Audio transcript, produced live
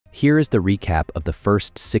Here is the recap of the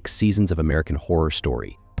first 6 seasons of American Horror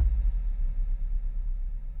Story.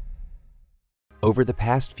 Over the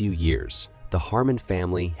past few years, the Harmon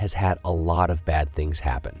family has had a lot of bad things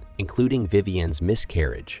happen, including Vivian's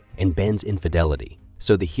miscarriage and Ben's infidelity.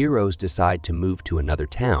 So the heroes decide to move to another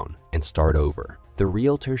town and start over. The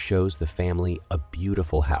realtor shows the family a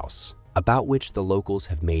beautiful house, about which the locals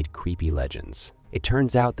have made creepy legends. It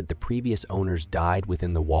turns out that the previous owners died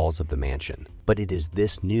within the walls of the mansion, but it is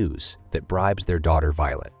this news that bribes their daughter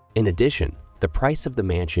Violet. In addition, the price of the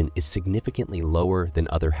mansion is significantly lower than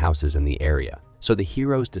other houses in the area, so the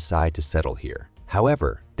heroes decide to settle here.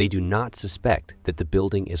 However, they do not suspect that the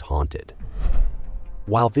building is haunted.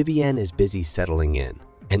 While Vivian is busy settling in,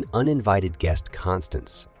 an uninvited guest,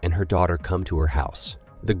 Constance, and her daughter come to her house.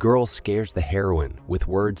 The girl scares the heroine with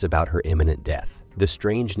words about her imminent death. The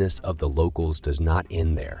strangeness of the locals does not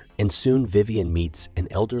end there, and soon Vivian meets an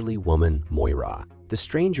elderly woman, Moira. The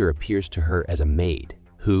stranger appears to her as a maid,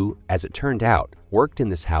 who, as it turned out, worked in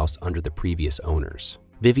this house under the previous owners.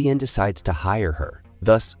 Vivian decides to hire her,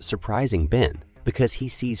 thus surprising Ben, because he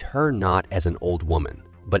sees her not as an old woman,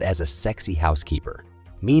 but as a sexy housekeeper.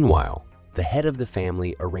 Meanwhile, the head of the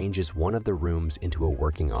family arranges one of the rooms into a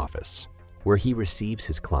working office, where he receives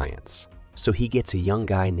his clients. So he gets a young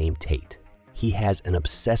guy named Tate. He has an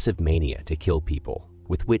obsessive mania to kill people,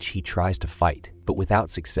 with which he tries to fight, but without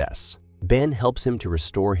success. Ben helps him to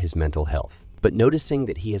restore his mental health, but noticing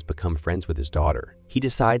that he has become friends with his daughter, he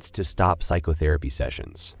decides to stop psychotherapy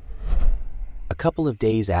sessions. A couple of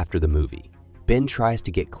days after the movie, Ben tries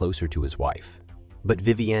to get closer to his wife, but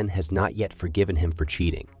Vivian has not yet forgiven him for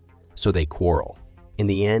cheating, so they quarrel. In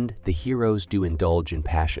the end, the heroes do indulge in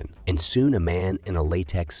passion, and soon a man in a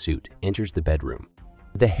latex suit enters the bedroom.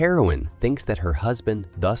 The heroine thinks that her husband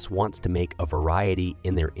thus wants to make a variety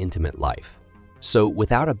in their intimate life, so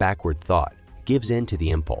without a backward thought, gives in to the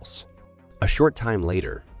impulse. A short time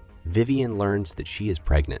later, Vivian learns that she is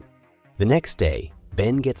pregnant. The next day,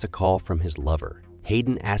 Ben gets a call from his lover,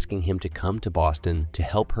 Hayden, asking him to come to Boston to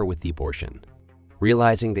help her with the abortion.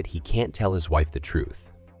 Realizing that he can't tell his wife the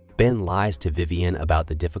truth, Ben lies to Vivian about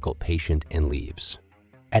the difficult patient and leaves.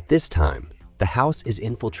 At this time, the house is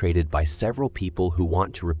infiltrated by several people who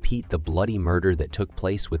want to repeat the bloody murder that took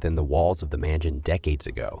place within the walls of the mansion decades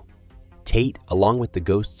ago. Tate, along with the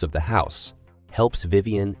ghosts of the house, helps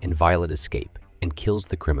Vivian and Violet escape and kills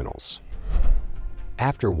the criminals.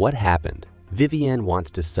 After what happened, Vivian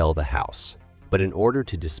wants to sell the house, but in order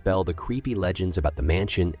to dispel the creepy legends about the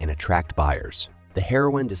mansion and attract buyers, the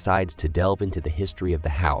heroine decides to delve into the history of the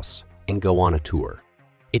house and go on a tour.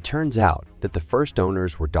 It turns out that the first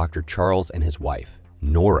owners were Dr. Charles and his wife,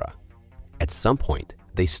 Nora. At some point,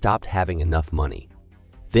 they stopped having enough money.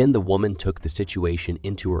 Then the woman took the situation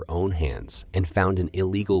into her own hands and found an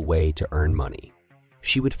illegal way to earn money.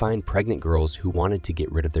 She would find pregnant girls who wanted to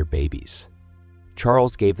get rid of their babies.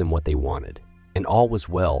 Charles gave them what they wanted, and all was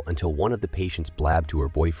well until one of the patients blabbed to her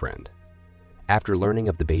boyfriend. After learning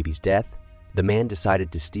of the baby's death, the man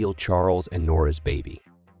decided to steal Charles and Nora's baby.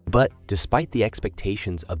 But despite the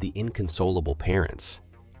expectations of the inconsolable parents,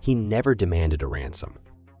 he never demanded a ransom.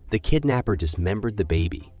 The kidnapper dismembered the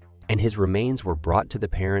baby, and his remains were brought to the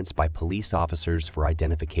parents by police officers for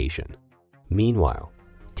identification. Meanwhile,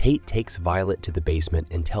 Tate takes Violet to the basement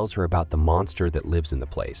and tells her about the monster that lives in the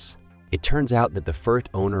place. It turns out that the first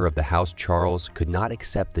owner of the house, Charles, could not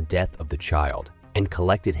accept the death of the child and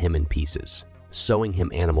collected him in pieces, sewing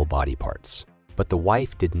him animal body parts. But the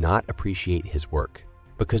wife did not appreciate his work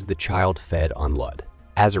because the child fed on blood.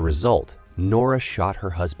 As a result, Nora shot her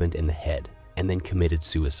husband in the head and then committed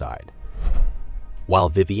suicide. While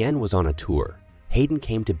Vivian was on a tour, Hayden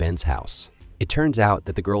came to Ben's house. It turns out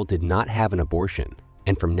that the girl did not have an abortion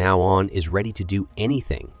and from now on is ready to do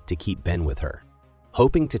anything to keep Ben with her.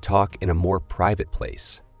 Hoping to talk in a more private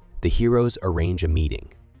place, the heroes arrange a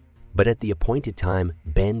meeting. But at the appointed time,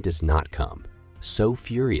 Ben does not come. So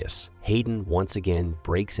furious, Hayden once again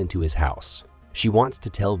breaks into his house. She wants to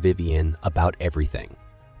tell Vivian about everything.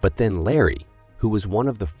 But then Larry, who was one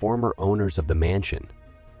of the former owners of the mansion,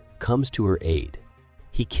 comes to her aid.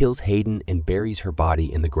 He kills Hayden and buries her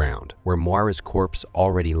body in the ground, where Moira's corpse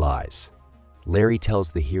already lies. Larry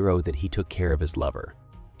tells the hero that he took care of his lover.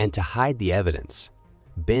 And to hide the evidence,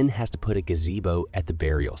 Ben has to put a gazebo at the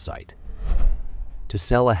burial site. To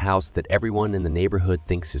sell a house that everyone in the neighborhood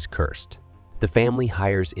thinks is cursed, the family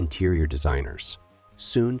hires interior designers.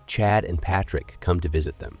 Soon, Chad and Patrick come to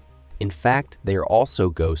visit them. In fact, they are also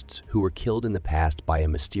ghosts who were killed in the past by a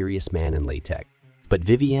mysterious man in latex. But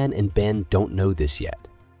Vivian and Ben don't know this yet.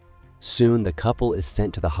 Soon, the couple is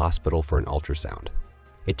sent to the hospital for an ultrasound.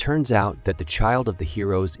 It turns out that the child of the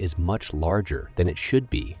heroes is much larger than it should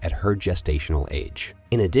be at her gestational age.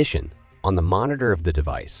 In addition, on the monitor of the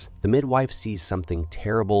device, the midwife sees something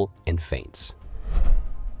terrible and faints.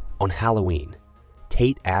 On Halloween,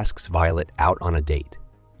 Tate asks Violet out on a date,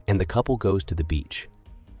 and the couple goes to the beach,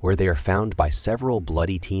 where they are found by several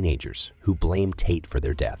bloody teenagers who blame Tate for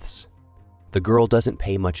their deaths. The girl doesn't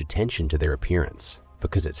pay much attention to their appearance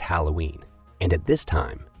because it's Halloween, and at this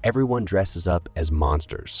time, everyone dresses up as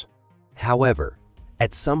monsters. However,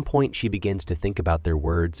 at some point she begins to think about their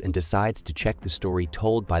words and decides to check the story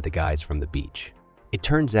told by the guys from the beach. It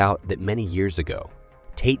turns out that many years ago,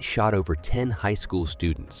 Tate shot over 10 high school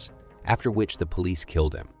students, after which the police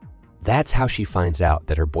killed him. That's how she finds out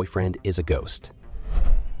that her boyfriend is a ghost.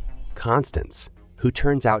 Constance, who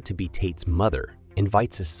turns out to be Tate's mother,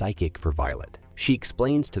 invites a psychic for Violet. She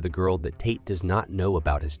explains to the girl that Tate does not know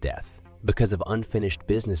about his death. Because of unfinished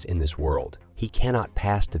business in this world, he cannot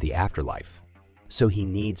pass to the afterlife, so he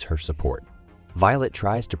needs her support. Violet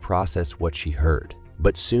tries to process what she heard,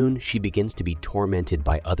 but soon she begins to be tormented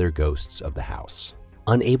by other ghosts of the house.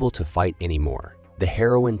 Unable to fight anymore, the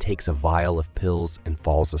heroine takes a vial of pills and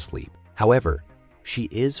falls asleep. However, she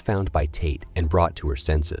is found by Tate and brought to her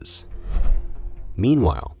senses.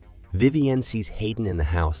 Meanwhile, Vivienne sees Hayden in the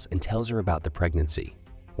house and tells her about the pregnancy.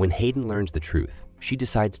 When Hayden learns the truth, she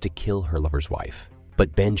decides to kill her lover's wife.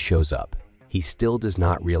 But Ben shows up. He still does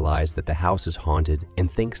not realize that the house is haunted and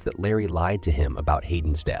thinks that Larry lied to him about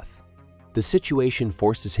Hayden's death. The situation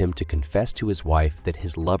forces him to confess to his wife that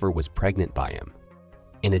his lover was pregnant by him.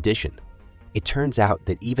 In addition, it turns out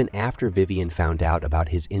that even after Vivienne found out about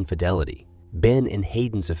his infidelity, Ben and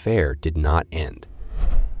Hayden's affair did not end.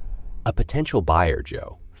 A potential buyer,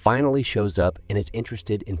 Joe, finally shows up and is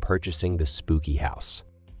interested in purchasing the spooky house.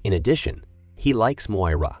 In addition, he likes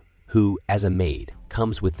Moira, who, as a maid,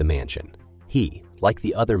 comes with the mansion. He, like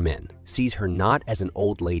the other men, sees her not as an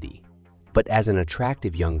old lady, but as an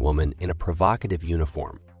attractive young woman in a provocative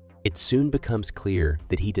uniform. It soon becomes clear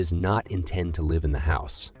that he does not intend to live in the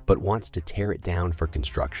house, but wants to tear it down for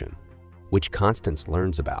construction, which Constance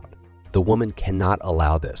learns about. The woman cannot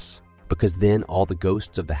allow this, because then all the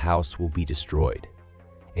ghosts of the house will be destroyed,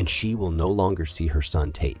 and she will no longer see her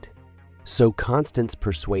son Tate. So Constance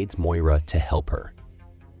persuades Moira to help her.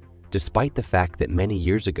 Despite the fact that many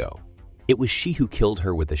years ago, it was she who killed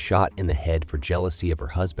her with a shot in the head for jealousy of her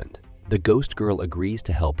husband, the ghost girl agrees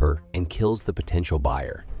to help her and kills the potential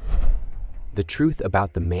buyer. The truth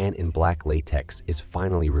about the man in black latex is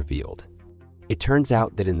finally revealed. It turns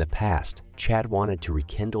out that in the past, Chad wanted to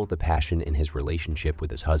rekindle the passion in his relationship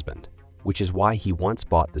with his husband, which is why he once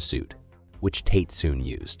bought the suit, which Tate soon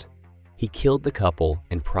used. He killed the couple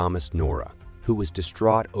and promised Nora, who was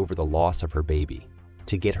distraught over the loss of her baby,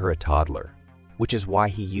 to get her a toddler, which is why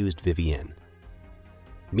he used Vivienne.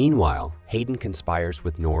 Meanwhile, Hayden conspires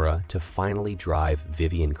with Nora to finally drive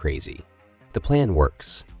Vivienne crazy. The plan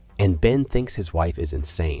works, and Ben thinks his wife is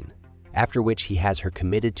insane, after which he has her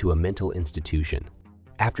committed to a mental institution.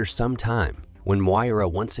 After some time, when Moira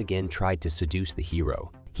once again tried to seduce the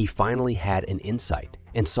hero, he finally had an insight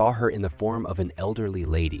and saw her in the form of an elderly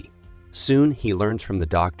lady. Soon, he learns from the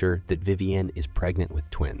doctor that Vivienne is pregnant with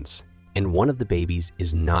twins, and one of the babies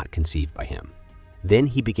is not conceived by him. Then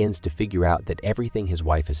he begins to figure out that everything his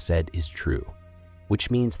wife has said is true,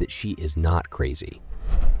 which means that she is not crazy.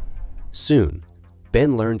 Soon,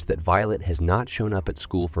 Ben learns that Violet has not shown up at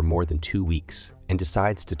school for more than 2 weeks and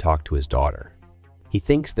decides to talk to his daughter. He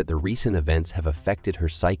thinks that the recent events have affected her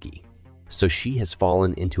psyche, so she has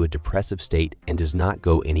fallen into a depressive state and does not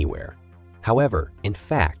go anywhere. However, in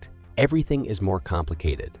fact, everything is more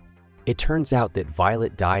complicated. It turns out that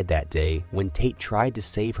Violet died that day when Tate tried to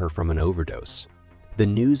save her from an overdose. The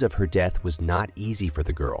news of her death was not easy for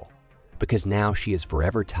the girl, because now she is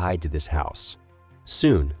forever tied to this house.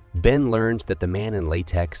 Soon, Ben learns that the man in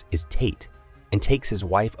latex is Tate and takes his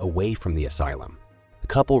wife away from the asylum. The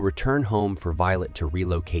couple return home for Violet to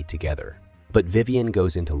relocate together, but Vivienne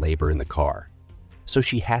goes into labor in the car, so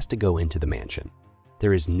she has to go into the mansion.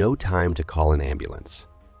 There is no time to call an ambulance,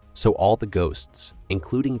 so all the ghosts,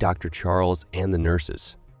 including Dr. Charles and the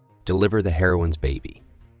nurses, deliver the heroine's baby.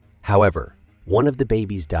 However, one of the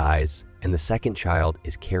babies dies and the second child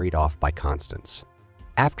is carried off by Constance.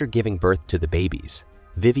 After giving birth to the babies,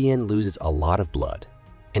 Vivienne loses a lot of blood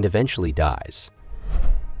and eventually dies.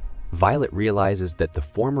 Violet realizes that the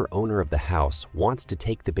former owner of the house wants to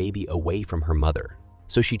take the baby away from her mother,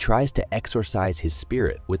 so she tries to exorcise his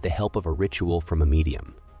spirit with the help of a ritual from a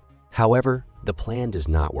medium. However, the plan does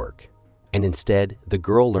not work, and instead, the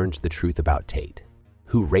girl learns the truth about Tate,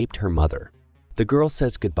 who raped her mother. The girl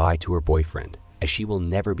says goodbye to her boyfriend, as she will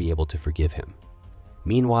never be able to forgive him.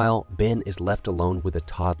 Meanwhile, Ben is left alone with a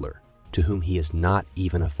toddler, to whom he is not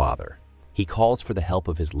even a father. He calls for the help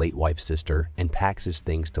of his late wife's sister and packs his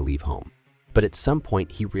things to leave home. But at some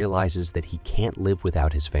point, he realizes that he can't live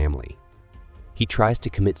without his family. He tries to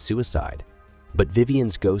commit suicide, but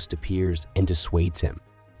Vivian's ghost appears and dissuades him.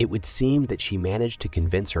 It would seem that she managed to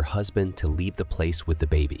convince her husband to leave the place with the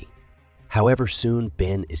baby. However, soon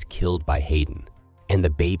Ben is killed by Hayden, and the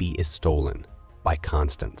baby is stolen by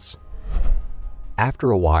Constance.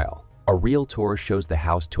 After a while, a realtor shows the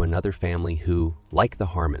house to another family who, like the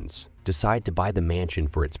Harmons, decide to buy the mansion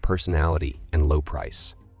for its personality and low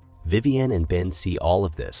price. Vivian and Ben see all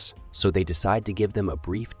of this, so they decide to give them a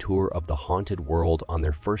brief tour of the haunted world on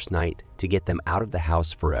their first night to get them out of the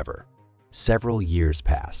house forever. Several years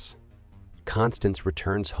pass. Constance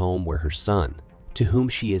returns home where her son, to whom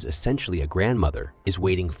she is essentially a grandmother, is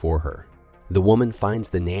waiting for her. The woman finds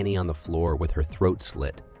the nanny on the floor with her throat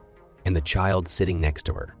slit, and the child sitting next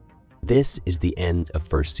to her. This is the end of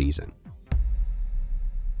first season.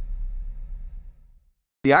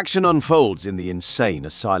 The action unfolds in the insane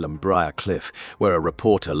asylum Briar Cliff, where a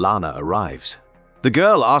reporter, Lana, arrives. The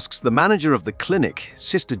girl asks the manager of the clinic,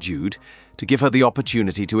 Sister Jude, to give her the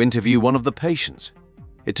opportunity to interview one of the patients.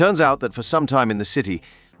 It turns out that for some time in the city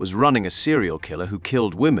was running a serial killer who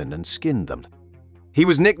killed women and skinned them. He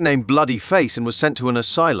was nicknamed Bloody Face and was sent to an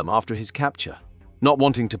asylum after his capture. Not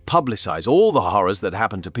wanting to publicize all the horrors that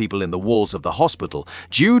happened to people in the walls of the hospital,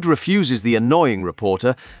 Jude refuses the annoying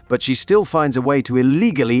reporter, but she still finds a way to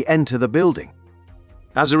illegally enter the building.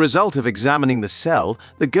 As a result of examining the cell,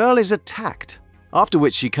 the girl is attacked, after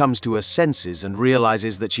which she comes to her senses and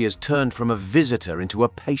realizes that she has turned from a visitor into a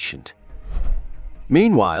patient.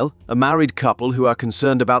 Meanwhile, a married couple who are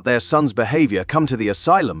concerned about their son's behavior come to the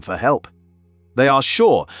asylum for help. They are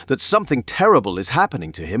sure that something terrible is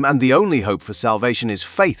happening to him, and the only hope for salvation is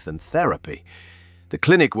faith and therapy. The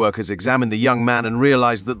clinic workers examine the young man and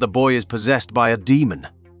realize that the boy is possessed by a demon.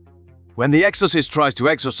 When the exorcist tries to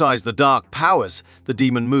exorcise the dark powers, the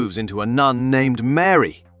demon moves into a nun named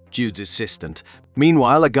Mary, Jude's assistant.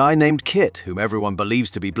 Meanwhile, a guy named Kit, whom everyone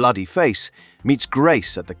believes to be Bloody Face, meets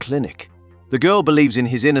Grace at the clinic. The girl believes in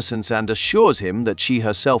his innocence and assures him that she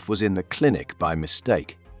herself was in the clinic by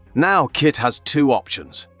mistake. Now Kit has two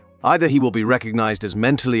options. Either he will be recognized as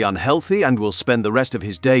mentally unhealthy and will spend the rest of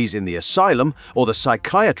his days in the asylum, or the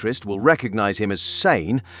psychiatrist will recognize him as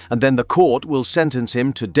sane, and then the court will sentence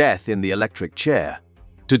him to death in the electric chair.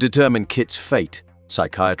 To determine Kit's fate,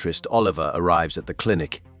 psychiatrist Oliver arrives at the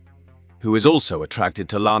clinic, who is also attracted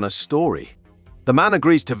to Lana's story. The man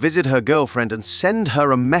agrees to visit her girlfriend and send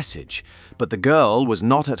her a message, but the girl was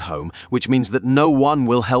not at home, which means that no one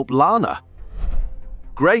will help Lana.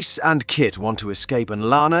 Grace and Kit want to escape and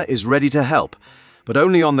Lana is ready to help, but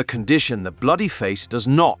only on the condition that Bloody Face does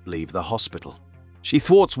not leave the hospital. She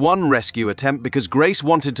thwarts one rescue attempt because Grace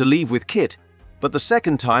wanted to leave with Kit, but the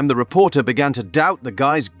second time the reporter began to doubt the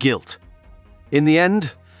guy's guilt. In the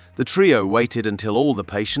end, the trio waited until all the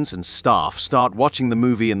patients and staff start watching the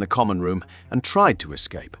movie in the common room and tried to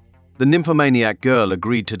escape. The nymphomaniac girl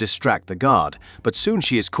agreed to distract the guard, but soon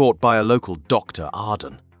she is caught by a local Dr.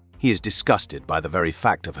 Arden. He is disgusted by the very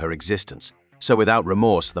fact of her existence, so without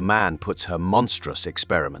remorse the man puts her monstrous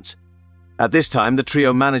experiments. At this time the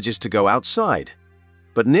trio manages to go outside,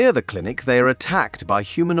 but near the clinic they are attacked by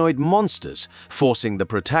humanoid monsters, forcing the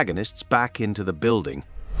protagonists back into the building.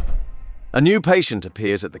 A new patient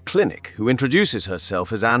appears at the clinic who introduces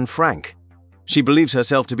herself as Anne Frank. She believes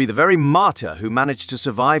herself to be the very martyr who managed to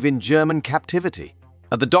survive in German captivity.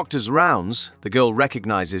 At the doctor's rounds, the girl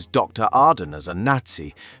recognizes Dr. Arden as a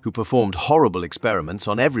Nazi who performed horrible experiments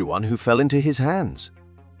on everyone who fell into his hands.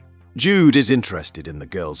 Jude is interested in the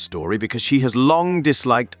girl's story because she has long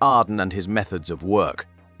disliked Arden and his methods of work.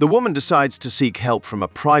 The woman decides to seek help from a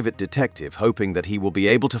private detective, hoping that he will be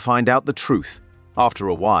able to find out the truth. After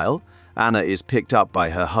a while, Anna is picked up by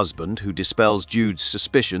her husband, who dispels Jude's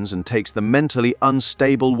suspicions and takes the mentally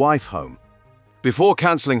unstable wife home. Before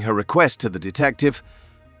cancelling her request to the detective,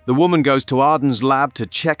 the woman goes to Arden's lab to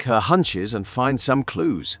check her hunches and find some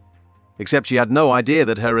clues. Except she had no idea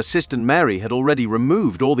that her assistant Mary had already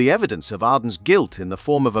removed all the evidence of Arden's guilt in the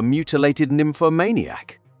form of a mutilated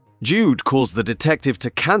nymphomaniac. Jude calls the detective to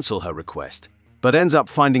cancel her request, but ends up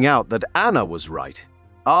finding out that Anna was right.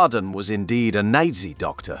 Arden was indeed a Nazi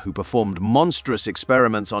doctor who performed monstrous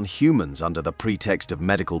experiments on humans under the pretext of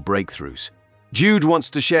medical breakthroughs. Jude wants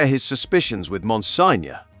to share his suspicions with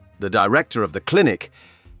Monsignor, the director of the clinic,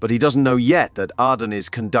 but he doesn't know yet that Arden is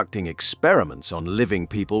conducting experiments on living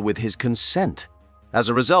people with his consent. As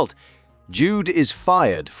a result, Jude is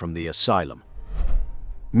fired from the asylum.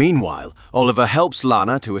 Meanwhile, Oliver helps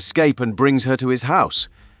Lana to escape and brings her to his house.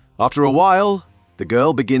 After a while, the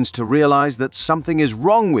girl begins to realize that something is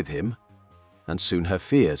wrong with him, and soon her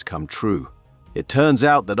fears come true. It turns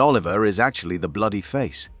out that Oliver is actually the bloody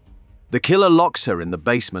face. The killer locks her in the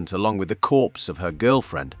basement along with the corpse of her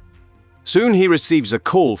girlfriend. Soon he receives a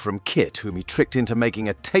call from Kit, whom he tricked into making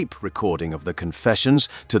a tape recording of the confessions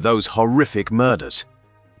to those horrific murders.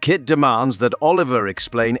 Kit demands that Oliver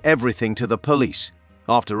explain everything to the police.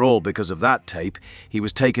 After all, because of that tape, he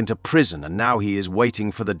was taken to prison and now he is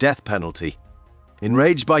waiting for the death penalty.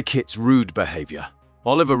 Enraged by Kit's rude behavior,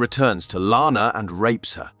 Oliver returns to Lana and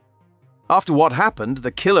rapes her. After what happened,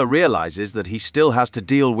 the killer realizes that he still has to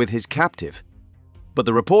deal with his captive. But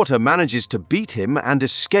the reporter manages to beat him and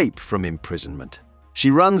escape from imprisonment. She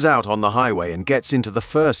runs out on the highway and gets into the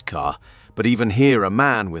first car, but even here a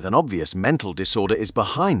man with an obvious mental disorder is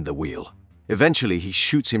behind the wheel. Eventually he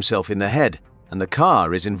shoots himself in the head, and the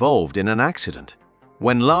car is involved in an accident.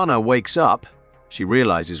 When Lana wakes up, she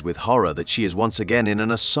realizes with horror that she is once again in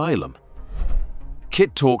an asylum.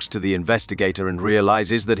 Kit talks to the investigator and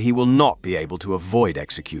realizes that he will not be able to avoid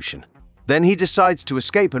execution. Then he decides to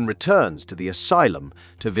escape and returns to the asylum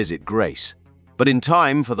to visit Grace. But in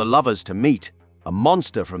time for the lovers to meet, a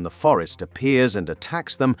monster from the forest appears and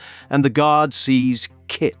attacks them, and the guard sees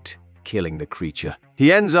Kit killing the creature.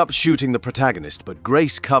 He ends up shooting the protagonist, but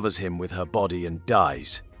Grace covers him with her body and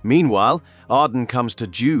dies. Meanwhile, Arden comes to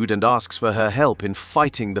Jude and asks for her help in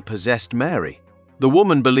fighting the possessed Mary. The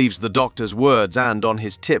woman believes the doctor's words and, on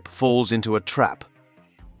his tip, falls into a trap.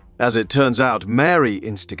 As it turns out, Mary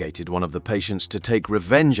instigated one of the patients to take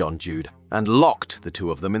revenge on Jude and locked the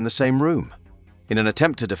two of them in the same room. In an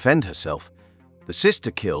attempt to defend herself, the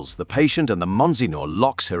sister kills the patient and the Monsignor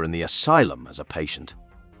locks her in the asylum as a patient.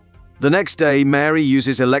 The next day, Mary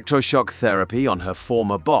uses electroshock therapy on her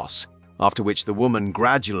former boss, after which the woman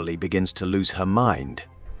gradually begins to lose her mind.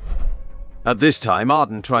 At this time,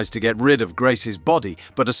 Arden tries to get rid of Grace's body,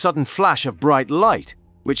 but a sudden flash of bright light,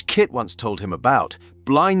 which Kit once told him about,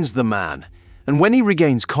 blinds the man, and when he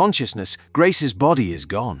regains consciousness, Grace's body is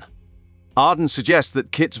gone. Arden suggests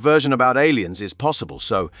that Kit's version about aliens is possible,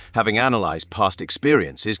 so, having analyzed past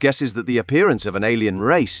experiences, guesses that the appearance of an alien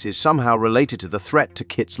race is somehow related to the threat to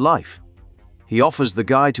Kit's life. He offers the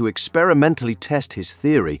guy to experimentally test his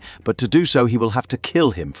theory, but to do so he will have to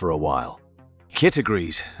kill him for a while. Kit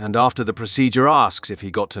agrees, and after the procedure asks if he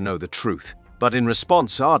got to know the truth. But in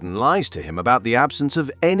response, Arden lies to him about the absence of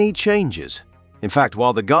any changes. In fact,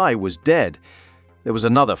 while the guy was dead, there was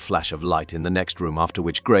another flash of light in the next room, after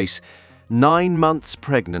which Grace, 9 months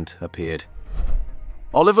pregnant, appeared.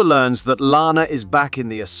 Oliver learns that Lana is back in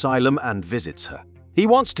the asylum and visits her. He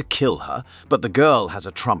wants to kill her, but the girl has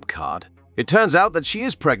a trump card. It turns out that she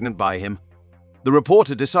is pregnant by him. The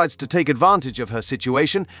reporter decides to take advantage of her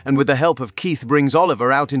situation and with the help of Keith brings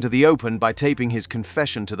Oliver out into the open by taping his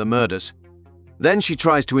confession to the murders. Then she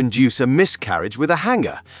tries to induce a miscarriage with a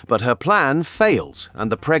hanger, but her plan fails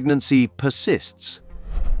and the pregnancy persists.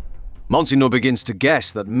 Monsignor begins to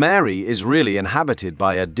guess that Mary is really inhabited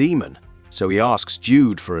by a demon, so he asks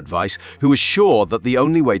Jude for advice, who is sure that the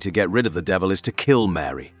only way to get rid of the devil is to kill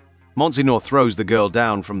Mary. Monsignor throws the girl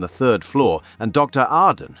down from the 3rd floor, and Dr.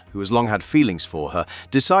 Arden, who has long had feelings for her,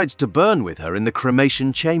 decides to burn with her in the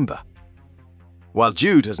cremation chamber. While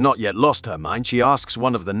Jude has not yet lost her mind, she asks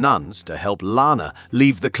one of the nuns to help Lana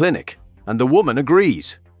leave the clinic, and the woman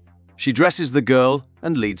agrees. She dresses the girl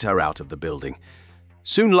and leads her out of the building.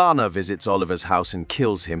 Soon Lana visits Oliver's house and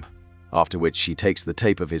kills him, after which she takes the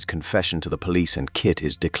tape of his confession to the police and Kit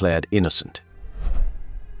is declared innocent.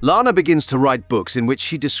 Lana begins to write books in which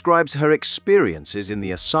she describes her experiences in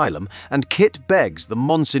the asylum, and Kit begs the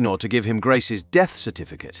Monsignor to give him Grace's death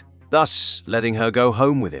certificate, thus letting her go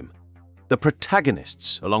home with him. The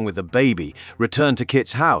protagonists, along with the baby, return to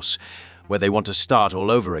Kit's house, where they want to start all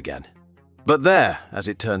over again. But there, as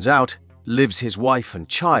it turns out, lives his wife and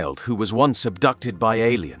child, who was once abducted by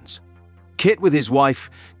aliens. Kit with his wife,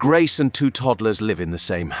 Grace and 2 toddlers live in the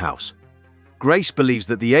same house. Grace believes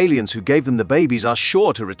that the aliens who gave them the babies are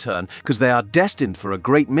sure to return because they are destined for a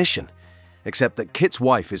great mission. Except that Kit's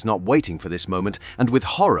wife is not waiting for this moment and with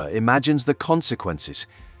horror imagines the consequences.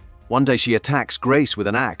 One day she attacks Grace with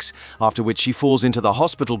an axe, after which she falls into the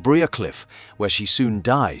hospital Cliff, where she soon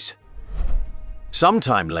dies.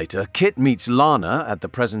 Sometime later, Kit meets Lana at the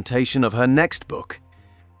presentation of her next book.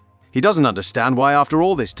 He doesn't understand why after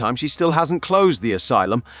all this time she still hasn't closed the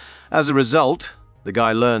asylum. As a result, the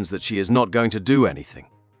guy learns that she is not going to do anything.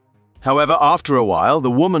 However, after a while,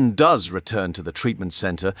 the woman does return to the treatment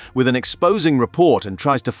center with an exposing report and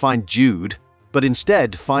tries to find Jude, but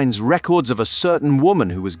instead finds records of a certain woman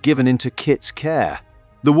who was given into Kit's care.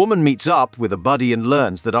 The woman meets up with a buddy and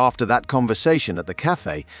learns that after that conversation at the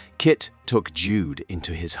cafe, Kit took Jude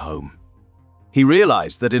into his home. He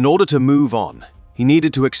realized that in order to move on, he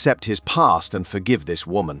needed to accept his past and forgive this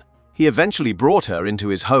woman. He eventually brought her into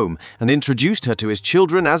his home and introduced her to his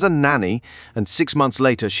children as a nanny, and 6 months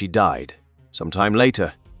later she died. Sometime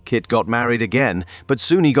later, Kit got married again, but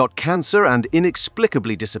soon he got cancer and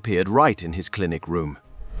inexplicably disappeared right in his clinic room.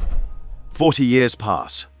 40 years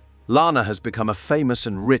pass. Lana has become a famous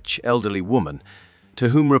and rich elderly woman, to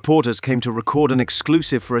whom reporters came to record an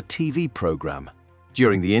exclusive for a TV program.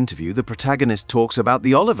 During the interview, the protagonist talks about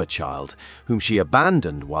the Oliver child, whom she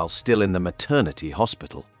abandoned while still in the maternity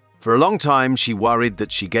hospital. For a long time, she worried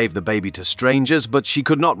that she gave the baby to strangers, but she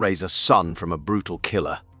could not raise a son from a brutal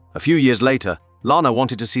killer. A few years later, Lana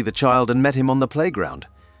wanted to see the child and met him on the playground.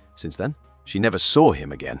 Since then, she never saw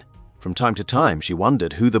him again. From time to time, she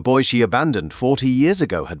wondered who the boy she abandoned 40 years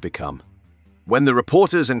ago had become. When the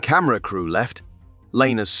reporters and camera crew left,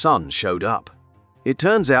 Lana's son showed up. It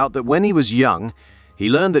turns out that when he was young, he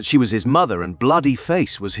learned that she was his mother and Bloody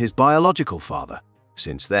Face was his biological father.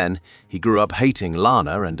 Since then, he grew up hating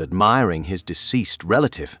Lana and admiring his deceased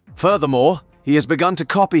relative. Furthermore, he has begun to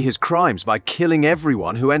copy his crimes by killing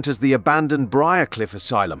everyone who enters the abandoned Briarcliff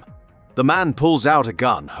Asylum. The man pulls out a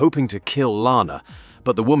gun, hoping to kill Lana,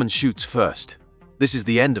 but the woman shoots first. This is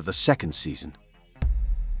the end of the second season.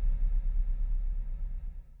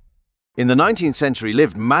 In the 19th century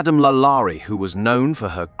lived Madame Lalaurie, who was known for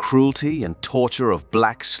her cruelty and torture of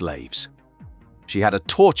black slaves. She had a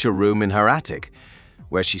torture room in her attic,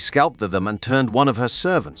 where she scalped them and turned one of her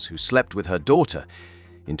servants, who slept with her daughter,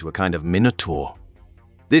 into a kind of minotaur.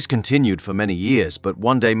 This continued for many years, but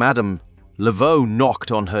one day Madame Laveau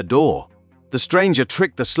knocked on her door. The stranger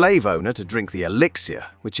tricked the slave owner to drink the elixir,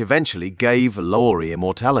 which eventually gave Laurie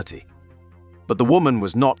immortality. But the woman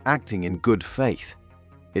was not acting in good faith.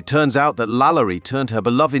 It turns out that Lalaurie turned her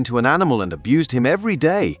beloved into an animal and abused him every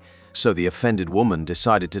day, so the offended woman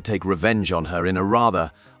decided to take revenge on her in a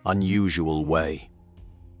rather unusual way.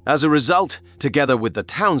 As a result, together with the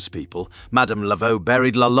townspeople, Madame Laveau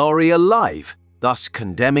buried Lalaurie alive, thus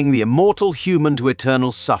condemning the immortal human to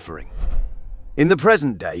eternal suffering. In the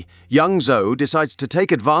present day, young Zoe decides to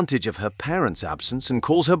take advantage of her parents' absence and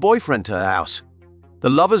calls her boyfriend to her house. The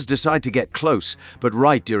lovers decide to get close, but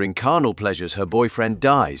right during carnal pleasures her boyfriend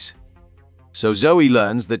dies. So Zoe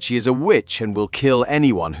learns that she is a witch and will kill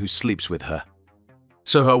anyone who sleeps with her.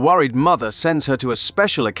 So her worried mother sends her to a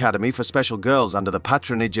special academy for special girls under the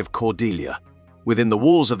patronage of Cordelia. Within the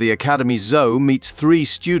walls of the academy, Zoe meets 3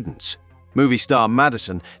 students: movie star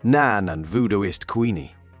Madison, Nan, and voodooist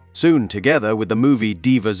Queenie. Soon, together with the movie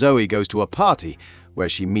diva Zoe goes to a party where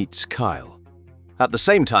she meets Kyle. At the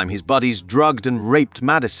same time, his buddies drugged and raped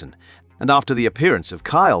Madison, and after the appearance of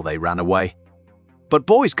Kyle, they ran away. But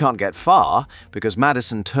boys can't get far, because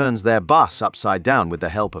Madison turns their bus upside down with the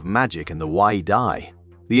help of magic and the white eye.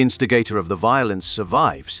 The instigator of the violence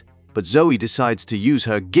survives, but Zoe decides to use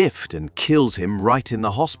her gift and kills him right in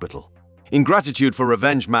the hospital. In gratitude for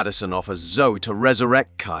revenge, Madison offers Zoe to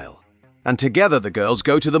resurrect Kyle, and together the girls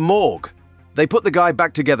go to the morgue. They put the guy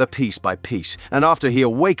back together piece by piece, and after he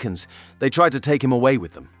awakens, they try to take him away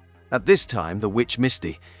with them. At this time, the witch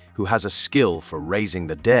Misty, who has a skill for raising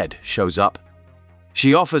the dead, shows up.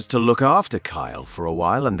 She offers to look after Kyle for a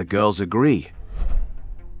while, and the girls agree.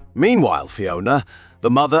 Meanwhile, Fiona,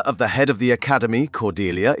 the mother of the head of the academy,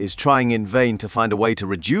 Cordelia, is trying in vain to find a way to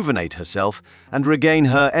rejuvenate herself and regain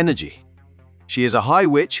her energy. She is a high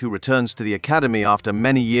witch who returns to the academy after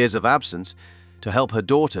many years of absence to help her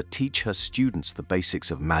daughter teach her students the basics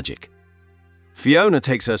of magic. Fiona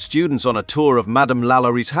takes her students on a tour of Madame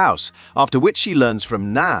Lalaurie's house, after which she learns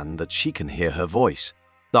from Nan that she can hear her voice.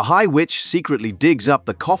 The High Witch secretly digs up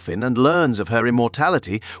the coffin and learns of her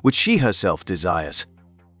immortality, which she herself desires.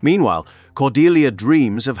 Meanwhile, Cordelia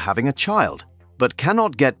dreams of having a child, but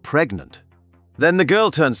cannot get pregnant. Then the girl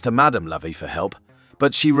turns to Madame Lavie for help,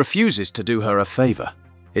 but she refuses to do her a favor.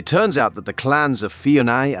 It turns out that the clans of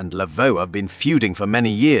Fiona and Laveau have been feuding for many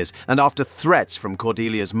years, and after threats from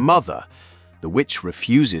Cordelia's mother, the witch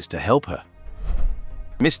refuses to help her.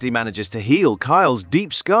 Misty manages to heal Kyle's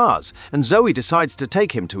deep scars, and Zoe decides to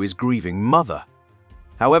take him to his grieving mother.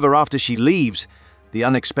 However, after she leaves, the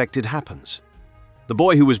unexpected happens. The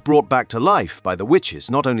boy who was brought back to life by the witches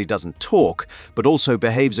not only doesn't talk, but also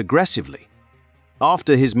behaves aggressively.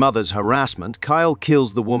 After his mother's harassment, Kyle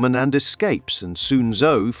kills the woman and escapes, and soon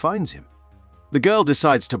Zoe finds him. The girl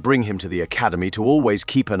decides to bring him to the academy to always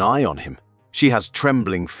keep an eye on him. She has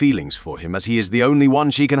trembling feelings for him, as he is the only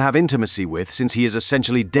one she can have intimacy with since he is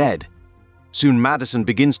essentially dead. Soon Madison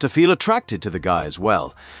begins to feel attracted to the guy as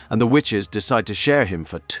well, and the witches decide to share him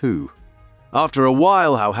for two. After a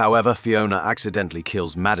while, however, Fiona accidentally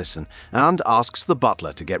kills Madison and asks the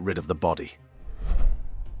butler to get rid of the body.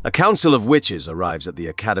 A council of witches arrives at the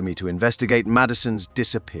academy to investigate Madison's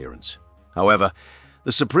disappearance. However,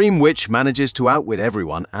 the Supreme Witch manages to outwit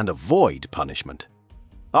everyone and avoid punishment.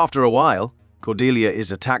 After a while, Cordelia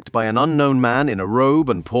is attacked by an unknown man in a robe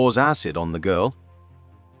and pours acid on the girl.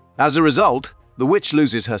 As a result, the witch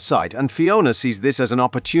loses her sight, and Fiona sees this as an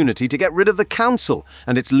opportunity to get rid of the council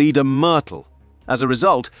and its leader Myrtle. As a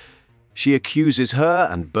result, she accuses her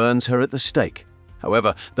and burns her at the stake.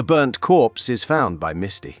 However, the burnt corpse is found by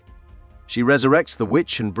Misty. She resurrects the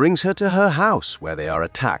witch and brings her to her house, where they are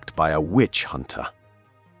attacked by a witch hunter.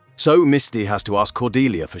 So Misty has to ask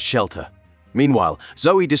Cordelia for shelter. Meanwhile,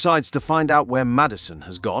 Zoe decides to find out where Madison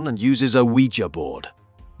has gone and uses a Ouija board.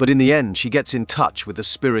 But in the end, she gets in touch with the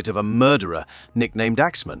spirit of a murderer nicknamed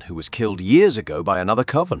Axeman, who was killed years ago by another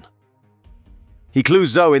coven. He clues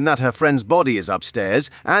Zoe in that her friend's body is upstairs,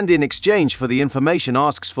 and in exchange for the information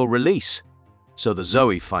asks for release. So the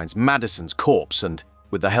Zoe finds Madison's corpse and,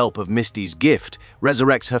 with the help of Misty's gift,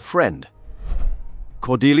 resurrects her friend.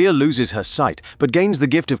 Cordelia loses her sight, but gains the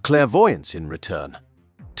gift of clairvoyance in return.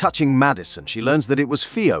 Touching Madison, she learns that it was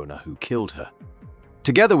Fiona who killed her.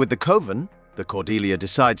 Together with the coven, Cordelia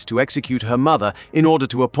decides to execute her mother in order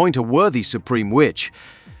to appoint a worthy Supreme Witch,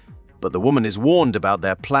 but the woman is warned about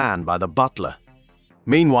their plan by the butler.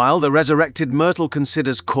 Meanwhile, the resurrected Myrtle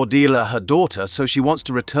considers Cordelia her daughter, so she wants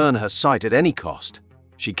to return her sight at any cost.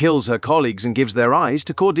 She kills her colleagues and gives their eyes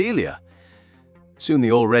to Cordelia. Soon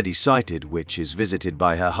the already sighted witch is visited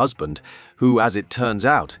by her husband, who, as it turns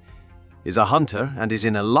out, is a hunter and is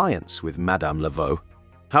in alliance with Madame Laveau.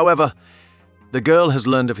 However, the girl has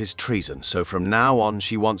learned of his treason, so from now on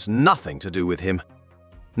she wants nothing to do with him.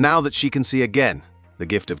 Now that she can see again, the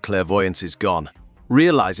gift of clairvoyance is gone.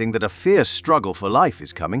 Realizing that a fierce struggle for life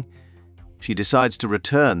is coming, she decides to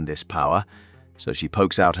return this power, so she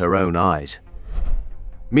pokes out her own eyes.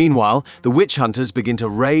 Meanwhile, the witch hunters begin to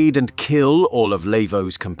raid and kill all of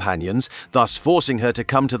Laveau's companions, thus forcing her to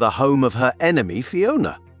come to the home of her enemy,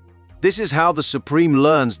 Fiona. This is how the Supreme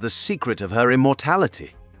learns the secret of her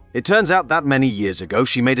immortality. It turns out that many years ago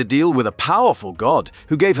she made a deal with a powerful god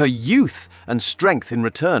who gave her youth and strength in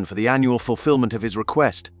return for the annual fulfillment of his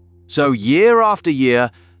request. So year after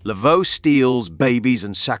year, Laveau steals babies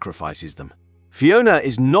and sacrifices them. Fiona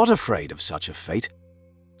is not afraid of such a fate,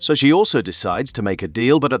 so she also decides to make a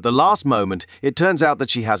deal, but at the last moment it turns out that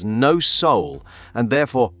she has no soul, and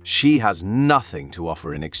therefore she has nothing to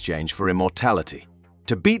offer in exchange for immortality.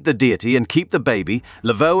 To beat the deity and keep the baby,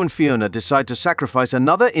 Laveau and Fiona decide to sacrifice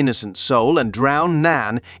another innocent soul and drown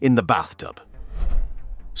Nan in the bathtub.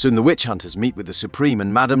 Soon the witch hunters meet with the Supreme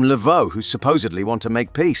and Madame Laveau, who supposedly want to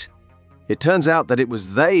make peace. It turns out that it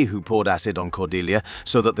was they who poured acid on Cordelia,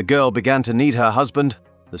 so that the girl began to need her husband,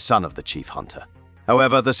 the son of the chief hunter.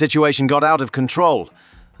 However, the situation got out of control,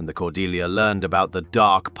 and the Cordelia learned about the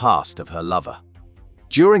dark past of her lover.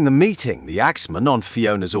 During the meeting, the Axeman, on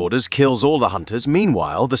Fiona's orders, kills all the hunters.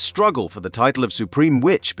 Meanwhile, the struggle for the title of Supreme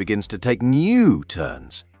Witch begins to take new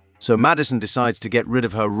turns. So Madison decides to get rid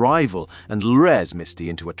of her rival and lures Misty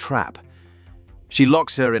into a trap. She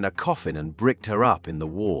locks her in a coffin and bricked her up in the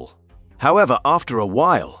wall. However, after a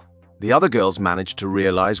while, the other girls manage to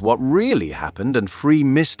realize what really happened and free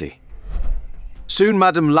Misty. Soon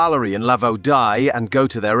Madame Lalaurie and Laveau die and go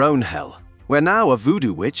to their own hell, where now a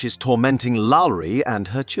voodoo witch is tormenting Lalaurie and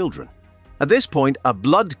her children. At this point, a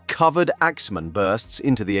blood-covered Axeman bursts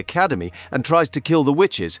into the academy and tries to kill the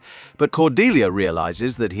witches, but Cordelia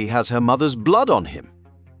realizes that he has her mother's blood on him.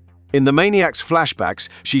 In the maniac's flashbacks,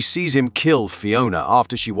 she sees him kill Fiona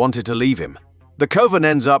after she wanted to leave him. The coven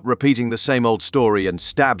ends up repeating the same old story and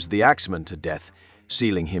stabs the Axeman to death,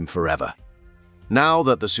 sealing him forever. Now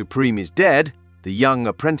that the Supreme is dead, the young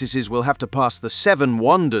apprentices will have to pass the 7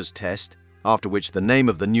 Wonders test, after which the name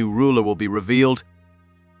of the new ruler will be revealed.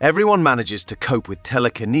 Everyone manages to cope with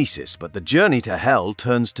telekinesis, but the journey to hell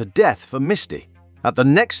turns to death for Misty. At the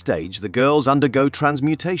next stage, the girls undergo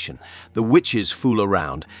transmutation. The witches fool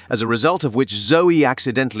around, as a result of which Zoe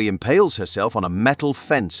accidentally impales herself on a metal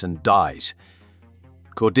fence and dies.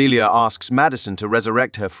 Cordelia asks Madison to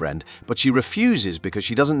resurrect her friend, but she refuses because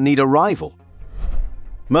she doesn't need a rival.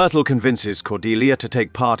 Myrtle convinces Cordelia to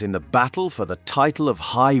take part in the battle for the title of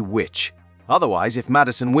High Witch. Otherwise, if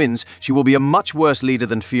Madison wins, she will be a much worse leader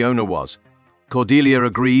than Fiona was. Cordelia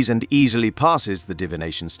agrees and easily passes the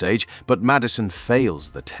divination stage, but Madison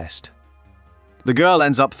fails the test. The girl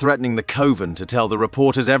ends up threatening the coven to tell the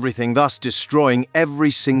reporters everything, thus destroying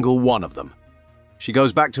every single one of them. She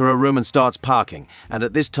goes back to her room and starts parking, and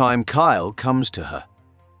at this time Kyle comes to her.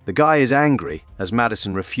 The guy is angry as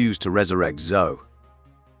Madison refused to resurrect Zoe.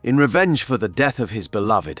 In revenge for the death of his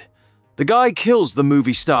beloved, the guy kills the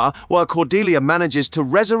movie star while Cordelia manages to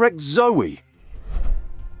resurrect Zoe.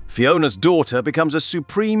 Fiona's daughter becomes a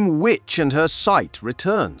supreme witch and her sight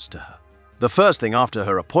returns to her. The first thing after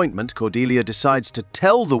her appointment, Cordelia decides to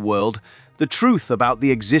tell the world the truth about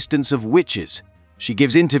the existence of witches. She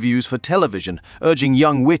gives interviews for television, urging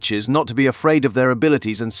young witches not to be afraid of their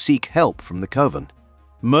abilities and seek help from the coven.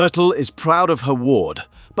 Myrtle is proud of her ward,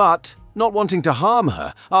 but, not wanting to harm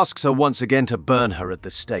her, asks her once again to burn her at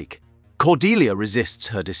the stake. Cordelia resists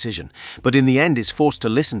her decision, but in the end is forced to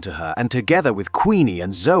listen to her and together with Queenie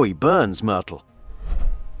and Zoe burns Myrtle.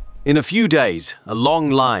 In a few days, a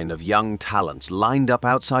long line of young talents lined up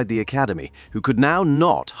outside the academy who could now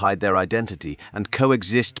not hide their identity and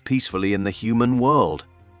coexist peacefully in the human world.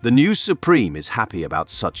 The new Supreme is happy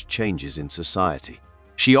about such changes in society.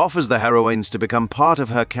 She offers the heroines to become part of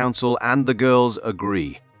her council and the girls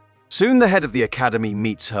agree. Soon the head of the academy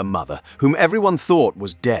meets her mother, whom everyone thought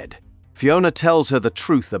was dead. Fiona tells her the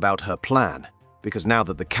truth about her plan, because now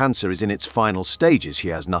that the cancer is in its final stages, she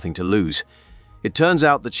has nothing to lose. It turns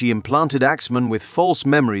out that she implanted Axeman with false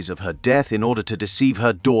memories of her death in order to deceive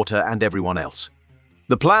her daughter and everyone else.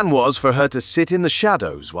 The plan was for her to sit in the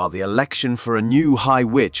shadows while the election for a new High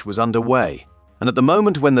Witch was underway, and at the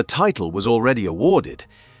moment when the title was already awarded,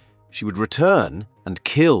 she would return and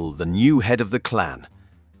kill the new head of the clan,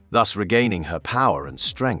 thus regaining her power and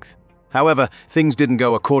strength. However, things didn't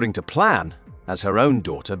go according to plan, as her own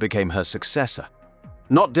daughter became her successor.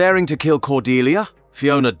 Not daring to kill Cordelia,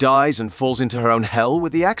 Fiona dies and falls into her own hell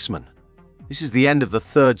with the Axeman. This is the end of the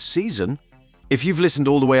 3rd season. If you've listened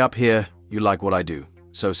all the way up here, you like what I do,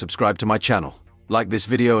 so subscribe to my channel, like this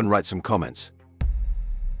video and write some comments.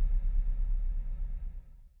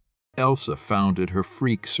 Elsa founded her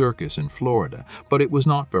freak circus in Florida, but it was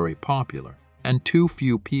not very popular, and too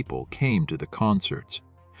few people came to the concerts.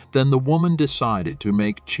 Then the woman decided to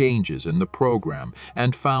make changes in the program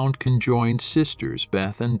and found conjoined sisters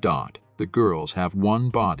Beth and Dot. The girls have one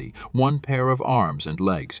body, one pair of arms and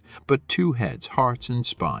legs, but 2 heads, hearts, and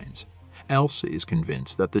spines. Elsa is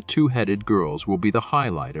convinced that the 2-headed girls will be the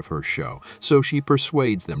highlight of her show, so she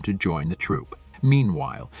persuades them to join the troupe.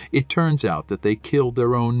 Meanwhile, it turns out that they killed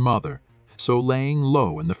their own mother, so laying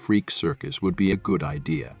low in the freak circus would be a good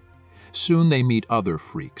idea. Soon they meet other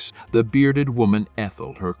freaks, the bearded woman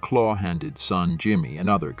Ethel, her claw-handed son Jimmy, and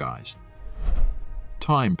other guys.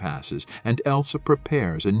 Time passes, and Elsa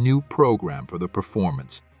prepares a new program for the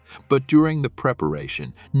performance. But during the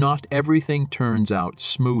preparation, not everything turns out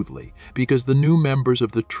smoothly, because the new members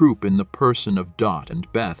of the troupe in the person of Dot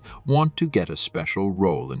and Beth want to get a special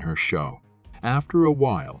role in her show. After a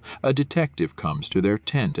while, a detective comes to their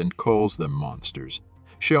tent and calls them monsters,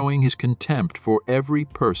 showing his contempt for every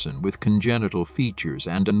person with congenital features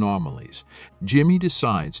and anomalies. Jimmy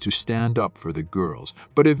decides to stand up for the girls,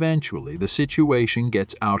 but eventually the situation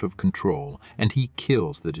gets out of control and he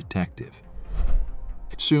kills the detective.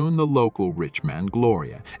 Soon the local rich man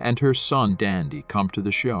Gloria and her son Dandy come to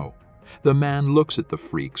the show. The man looks at the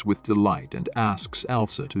freaks with delight and asks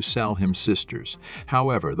Elsa to sell him sisters.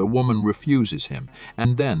 However, the woman refuses him,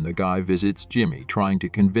 and then the guy visits Jimmy, trying to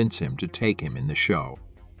convince him to take him in the show.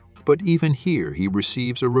 But even here he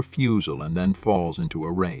receives a refusal and then falls into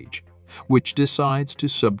a rage, which decides to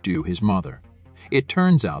subdue his mother. It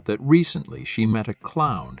turns out that recently she met a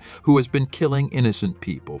clown who has been killing innocent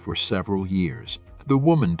people for several years. The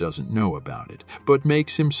woman doesn't know about it, but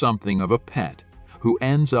makes him something of a pet, who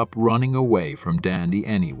ends up running away from Dandy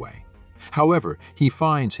anyway. However, he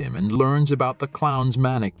finds him and learns about the clown's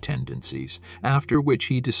manic tendencies, after which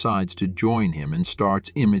he decides to join him and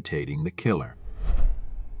starts imitating the killer.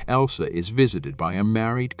 Elsa is visited by a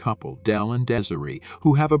married couple, Dell and Desiree,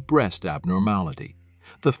 who have a breast abnormality.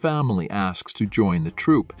 The family asks to join the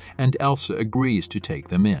troupe, and Elsa agrees to take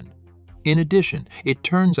them in. In addition, it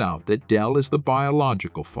turns out that Dell is the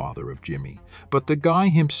biological father of Jimmy, but the guy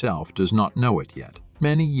himself does not know it yet.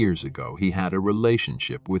 Many years ago, he had a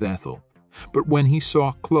relationship with Ethel. But when he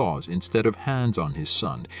saw claws instead of hands on his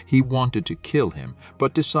son, he wanted to kill him,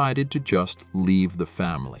 but decided to just leave the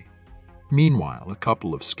family. Meanwhile, a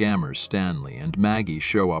couple of scammers, Stanley and Maggie,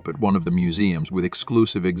 show up at one of the museums with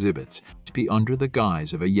exclusive exhibits. Under the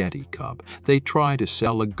guise of a Yeti cub, they try to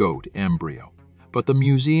sell a goat embryo. But the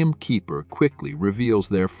museum keeper quickly reveals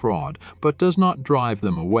their fraud, but does not drive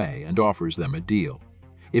them away and offers them a deal.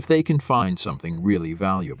 If they can find something really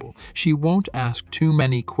valuable, she won't ask too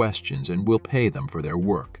many questions and will pay them for their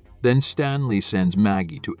work. Then Stanley sends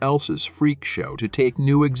Maggie to Elsa's freak show to take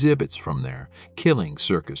new exhibits from there, killing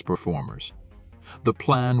circus performers. The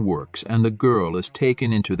plan works and the girl is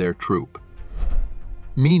taken into their troupe.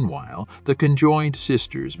 Meanwhile, the conjoined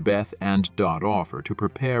sisters Beth and Dot offer to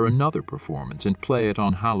prepare another performance and play it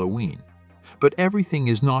on Halloween. But everything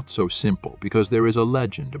is not so simple because there is a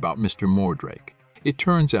legend about Mr. Mordrake. It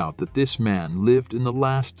turns out that this man lived in the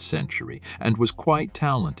last century and was quite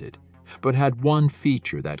talented, but had one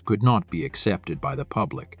feature that could not be accepted by the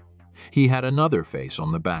public. He had another face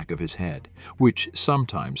on the back of his head, which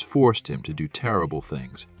sometimes forced him to do terrible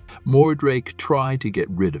things. Mordrake tried to get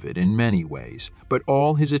rid of it in many ways, but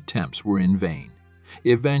all his attempts were in vain.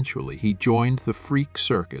 Eventually, he joined the freak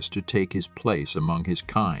circus to take his place among his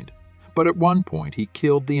kind, but at one point he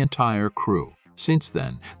killed the entire crew. Since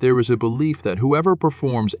then, there is a belief that whoever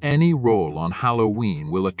performs any role on Halloween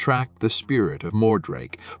will attract the spirit of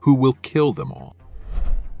Mordrake, who will kill them all.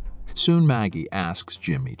 Soon Maggie asks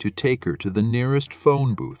Jimmy to take her to the nearest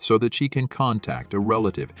phone booth so that she can contact a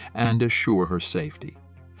relative and assure her safety.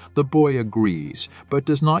 The boy agrees, but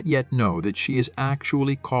does not yet know that she is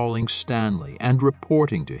actually calling Stanley and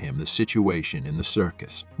reporting to him the situation in the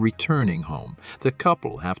circus. Returning home, the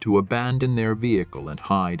couple have to abandon their vehicle and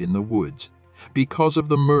hide in the woods. Because of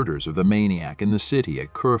the murders of the maniac in the city, a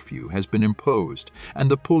curfew has been imposed, and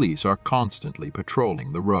the police are constantly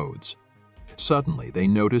patrolling the roads. Suddenly, they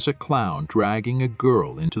notice a clown dragging a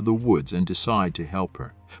girl into the woods and decide to help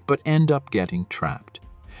her, but end up getting trapped.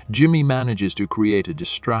 Jimmy manages to create a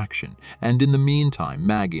distraction, and in the meantime,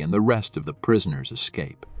 Maggie and the rest of the prisoners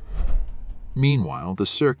escape. Meanwhile, the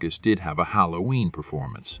circus did have a Halloween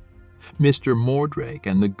performance. Mr. Mordrake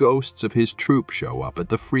and the ghosts of his troupe show up at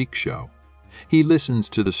the freak show. He listens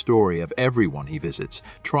to the story of everyone he visits,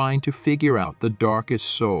 trying to figure out the darkest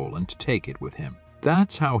soul and take it with him.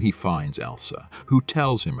 That's how he finds Elsa, who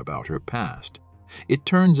tells him about her past. It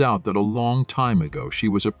turns out that a long time ago she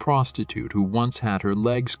was a prostitute who once had her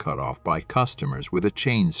legs cut off by customers with a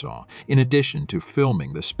chainsaw, in addition to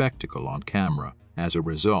filming the spectacle on camera. As a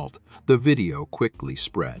result, the video quickly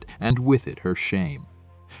spread, and with it her shame.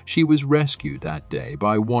 She was rescued that day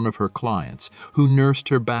by one of her clients, who nursed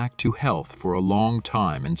her back to health for a long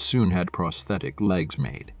time and soon had prosthetic legs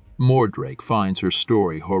made. Mordrake finds her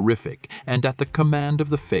story horrific, and at the command of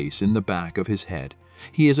the face in the back of his head,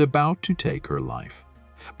 he is about to take her life.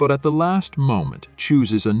 But at the last moment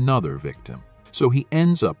chooses another victim, so he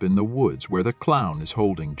ends up in the woods where the clown is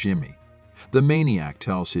holding Jimmy. The maniac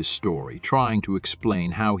tells his story, trying to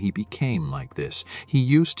explain how he became like this. He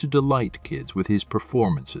used to delight kids with his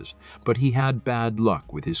performances, but he had bad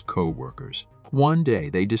luck with his co-workers. One day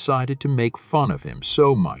they decided to make fun of him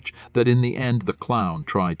so much that in the end the clown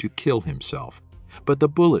tried to kill himself. But the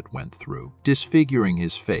bullet went through, disfiguring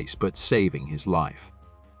his face but saving his life.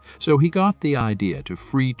 So he got the idea to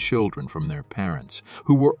free children from their parents,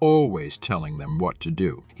 who were always telling them what to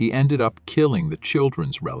do. He ended up killing the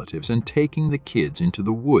children's relatives and taking the kids into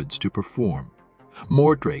the woods to perform.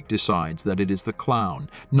 Mordrake decides that it is the clown,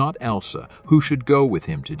 not Elsa, who should go with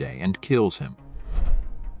him today and kills him.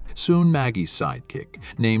 Soon Maggie's sidekick,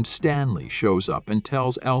 named Stanley, shows up and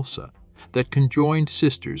tells Elsa that conjoined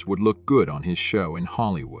sisters would look good on his show in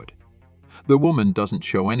Hollywood. The woman doesn't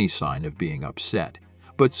show any sign of being upset,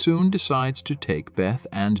 but soon decides to take Beth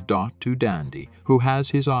and Dot to Dandy, who has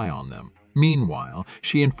his eye on them. Meanwhile,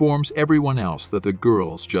 she informs everyone else that the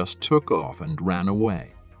girls just took off and ran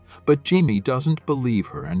away. But Jimmy doesn't believe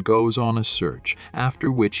her and goes on a search,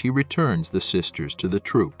 after which he returns the sisters to the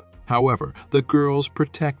troupe. However, the girls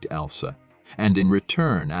protect Elsa, and in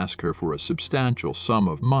return ask her for a substantial sum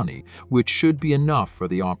of money, which should be enough for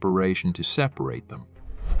the operation to separate them.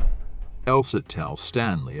 Elsa tells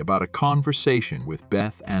Stanley about a conversation with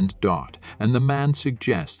Beth and Dot, and the man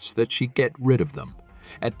suggests that she get rid of them.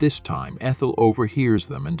 At this time, Ethel overhears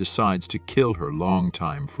them and decides to kill her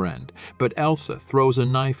longtime friend, but Elsa throws a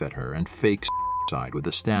knife at her and fakes suicide with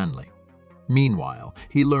a Stanley. Meanwhile,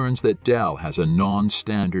 he learns that Dell has a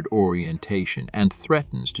non-standard orientation and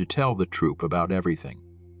threatens to tell the troupe about everything.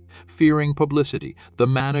 Fearing publicity, the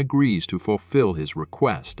man agrees to fulfill his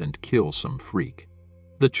request and kill some freak.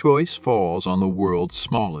 The choice falls on the world's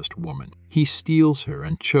smallest woman. He steals her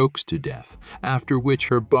and chokes to death, after which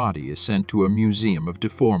her body is sent to a museum of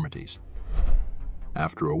deformities.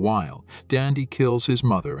 After a while, Dandy kills his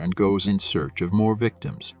mother and goes in search of more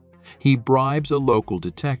victims. He bribes a local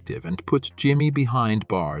detective and puts Jimmy behind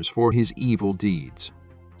bars for his evil deeds.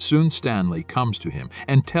 Soon Stanley comes to him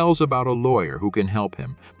and tells about a lawyer who can help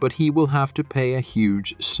him, but he will have to pay a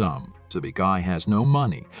huge sum. The guy has no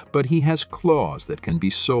money, but he has claws that can be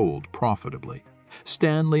sold profitably.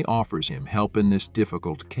 Stanley offers him help in this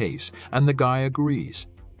difficult case, and the guy agrees.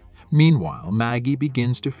 Meanwhile, Maggie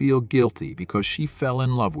begins to feel guilty because she fell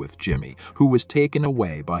in love with Jimmy, who was taken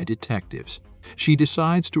away by detectives. She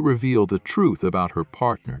decides to reveal the truth about her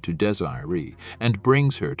partner to Desiree and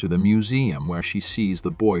brings her to the museum where she sees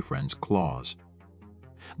the boyfriend's claws.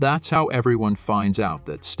 That's how everyone finds out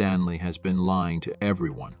that Stanley has been lying to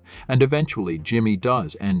everyone, and eventually Jimmy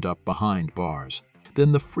does end up behind bars.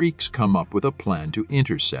 Then the freaks come up with a plan to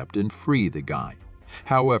intercept and free the guy.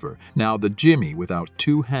 However, now the Jimmy without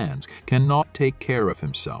two hands cannot take care of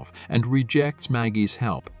himself and rejects Maggie's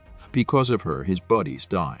help. Because of her, his buddies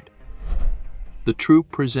died. The troupe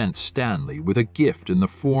presents Stanley with a gift in the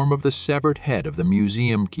form of the severed head of the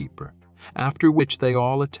museum keeper, after which they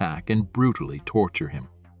all attack and brutally torture him.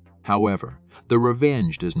 However, the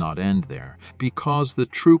revenge does not end there, because the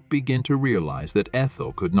troupe begin to realize that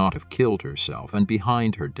Ethel could not have killed herself, and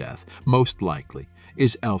behind her death, most likely,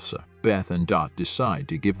 is Elsa. Beth and Dot decide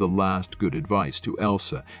to give the last good advice to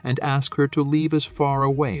Elsa and ask her to leave as far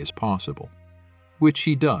away as possible, which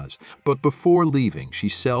she does, but before leaving she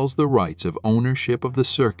sells the rights of ownership of the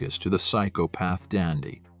circus to the psychopath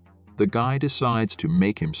Dandy. The guy decides to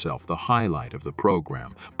make himself the highlight of the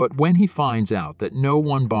program, but when he finds out that no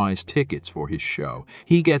one buys tickets for his show,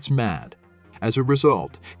 he gets mad. As a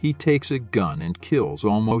result, he takes a gun and kills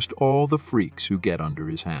almost all the freaks who get under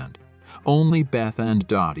his hand. Only Beth and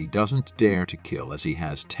Dottie doesn't dare to kill, as he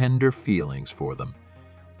has tender feelings for them.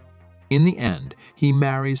 In the end, he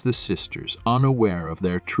marries the sisters, unaware of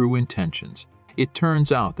their true intentions. It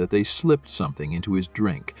turns out that they slipped something into his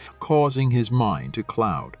drink, causing his mind to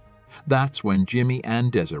cloud. That's when Jimmy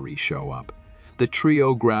and Desiree show up. The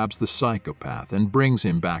trio grabs the psychopath and brings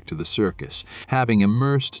him back to the circus, having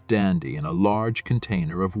immersed Dandy in a large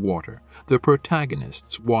container of water. The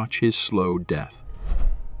protagonists watch his slow death.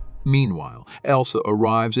 Meanwhile, Elsa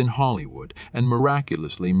arrives in Hollywood and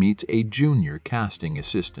miraculously meets a junior casting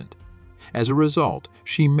assistant. As a result,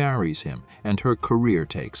 she marries him and her career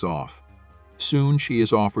takes off. Soon she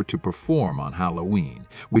is offered to perform on Halloween,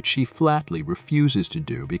 which she flatly refuses to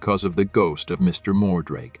do because of the ghost of Mr.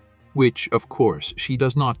 Mordrake, which, of course, she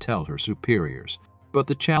does not tell her superiors. But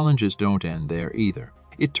the challenges don't end there either.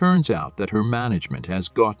 It turns out that her management has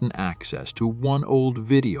gotten access to one old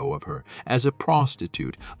video of her as a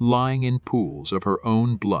prostitute lying in pools of her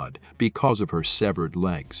own blood because of her severed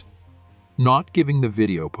legs. Not giving the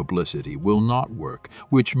video publicity will not work,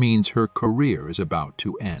 which means her career is about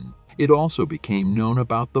to end. It also became known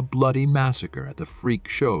about the bloody massacre at the freak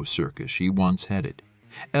show circus she once headed.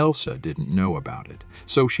 Elsa didn't know about it,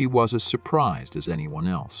 so she was as surprised as anyone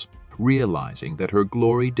else, realizing that her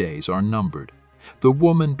glory days are numbered. The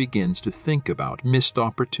woman begins to think about missed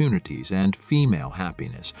opportunities and female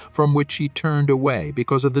happiness, from which she turned away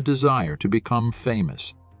because of the desire to become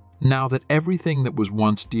famous. Now that everything that was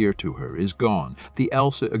once dear to her is gone, the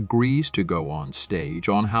Elsa agrees to go on stage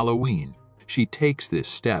on Halloween. She takes this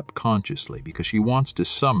step consciously because she wants to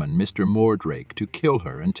summon Mr. Mordrake to kill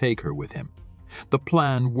her and take her with him. The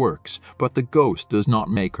plan works, but the ghost does not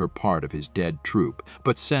make her part of his dead troupe,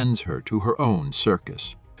 but sends her to her own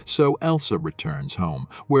circus. So Elsa returns home,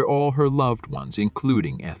 where all her loved ones,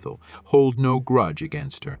 including Ethel, hold no grudge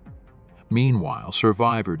against her. Meanwhile,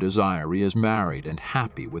 survivor Desiree is married and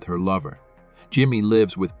happy with her lover. Jimmy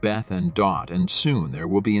lives with Beth and Dot, and soon there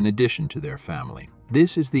will be an addition to their family.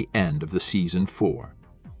 This is the end of the season 4.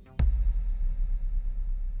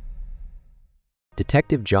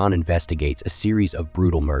 Detective John investigates a series of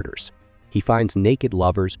brutal murders. He finds naked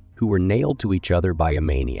lovers who were nailed to each other by a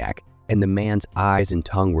maniac, and the man's eyes and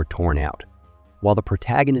tongue were torn out. While the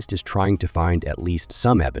protagonist is trying to find at least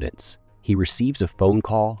some evidence, he receives a phone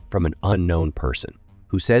call from an unknown person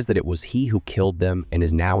who says that it was he who killed them and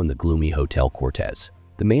is now in the gloomy Hotel Cortez.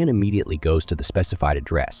 The man immediately goes to the specified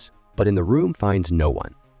address, but in the room finds no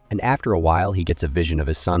one, and after a while he gets a vision of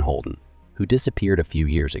his son Holden, who disappeared a few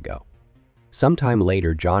years ago. Sometime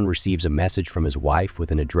later, John receives a message from his wife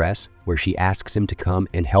with an address where she asks him to come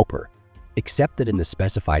and help her. Except that in the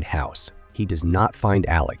specified house, he does not find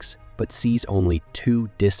Alex, but sees only 2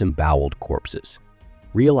 disemboweled corpses.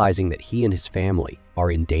 Realizing that he and his family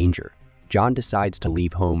are in danger, John decides to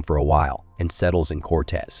leave home for a while and settles in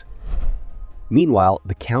Cortez. Meanwhile,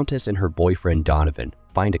 the Countess and her boyfriend Donovan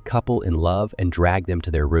find a couple in love and drag them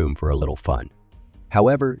to their room for a little fun.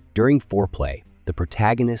 However, during foreplay, the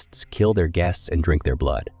protagonists kill their guests and drink their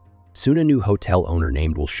blood. Soon a new hotel owner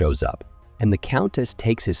named Will shows up, and the Countess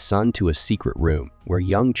takes his son to a secret room where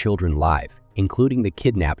young children live, including the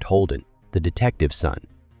kidnapped Holden, the detective's son.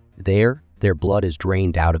 There, their blood is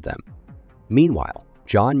drained out of them. Meanwhile,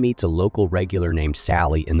 John meets a local regular named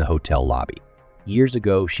Sally in the hotel lobby. Years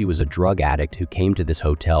ago, she was a drug addict who came to this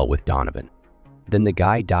hotel with Donovan. Then the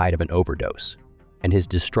guy died of an overdose, and his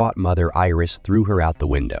distraught mother, Iris, threw her out the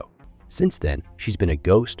window. Since then, she's been a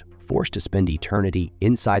ghost, forced to spend eternity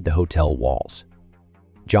inside the hotel walls.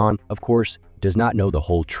 John, of course, does not know the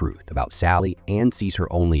whole truth about Sally and sees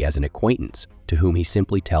her only as an acquaintance to whom he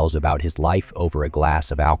simply tells about his life over a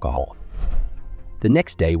glass of alcohol. The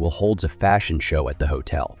next day, Will holds a fashion show at the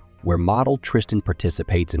hotel, where model Tristan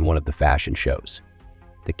participates in one of the fashion shows.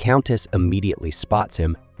 The Countess immediately spots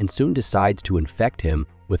him and soon decides to infect him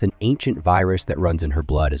with an ancient virus that runs in her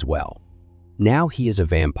blood as well. Now he is a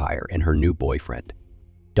vampire and her new boyfriend.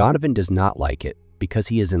 Donovan does not like it because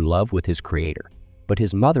he is in love with his creator, but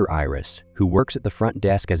his mother, Iris, who works at the front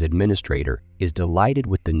desk as administrator, is delighted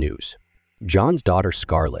with the news. John's daughter,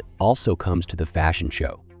 Scarlett, also comes to the fashion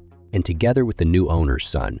show, and together with the new owner's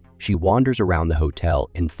son, she wanders around the hotel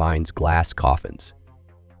and finds glass coffins,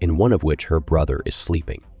 in one of which her brother is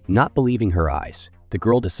sleeping. Not believing her eyes, the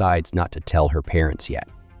girl decides not to tell her parents yet,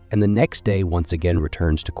 and the next day once again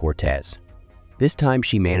returns to Cortez. This time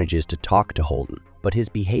she manages to talk to Holden, but his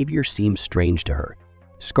behavior seems strange to her.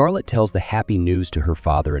 Scarlett tells the happy news to her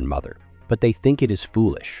father and mother, but they think it is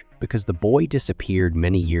foolish because the boy disappeared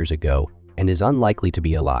many years ago and is unlikely to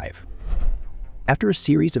be alive. After a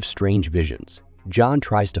series of strange visions, John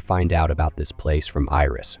tries to find out about this place from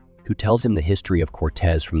Iris, who tells him the history of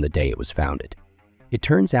Cortez from the day it was founded. It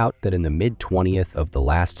turns out that in the mid-20th of the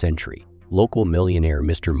last century, local millionaire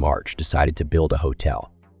Mr. March decided to build a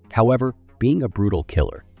hotel. However, being a brutal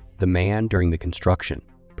killer, the man, during the construction,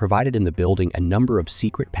 provided in the building a number of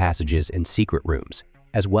secret passages and secret rooms,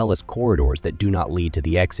 as well as corridors that do not lead to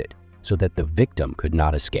the exit, so that the victim could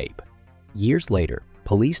not escape. Years later,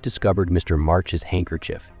 police discovered Mr. March's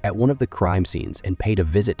handkerchief at one of the crime scenes and paid a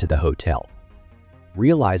visit to the hotel.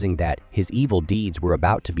 Realizing that his evil deeds were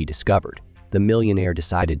about to be discovered, the millionaire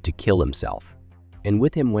decided to kill himself. And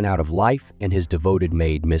with him went out of life and his devoted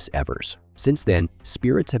maid, Miss Evers. Since then,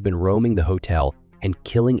 spirits have been roaming the hotel and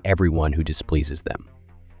killing everyone who displeases them.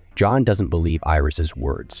 John doesn't believe Iris's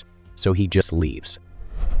words, so he just leaves.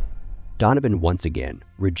 Donovan once again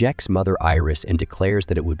rejects Mother Iris and declares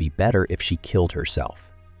that it would be better if she killed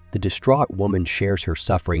herself. The distraught woman shares her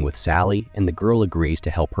suffering with Sally, and the girl agrees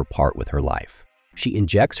to help her part with her life. She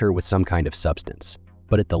injects her with some kind of substance,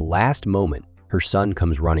 but at the last moment, her son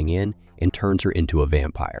comes running in and turns her into a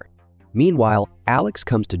vampire. Meanwhile, Alex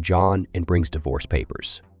comes to John and brings divorce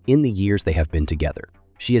papers. In the years they have been together,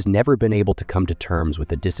 she has never been able to come to terms with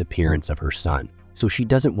the disappearance of her son, so she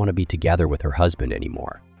doesn't want to be together with her husband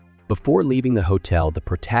anymore. Before leaving the hotel, the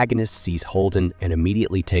protagonist sees Holden and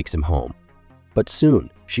immediately takes him home. But soon,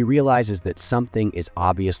 she realizes that something is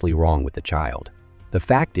obviously wrong with the child. The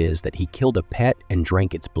fact is that he killed a pet and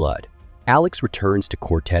drank its blood. Alex returns to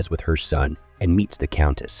Cortez with her son and meets the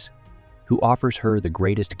Countess, who offers her the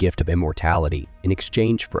greatest gift of immortality in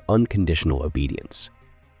exchange for unconditional obedience.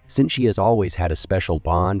 Since she has always had a special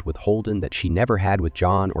bond with Holden that she never had with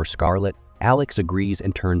John or Scarlett, Alex agrees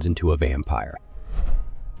and turns into a vampire.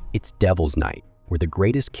 It's Devil's Night, where the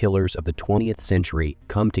greatest killers of the 20th century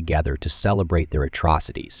come together to celebrate their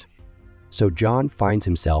atrocities. So John finds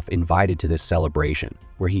himself invited to this celebration,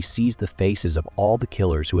 where he sees the faces of all the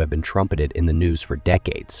killers who have been trumpeted in the news for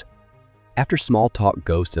decades. After small-talk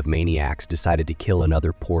ghosts of maniacs decided to kill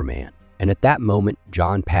another poor man, and at that moment,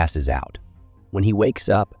 John passes out. When he wakes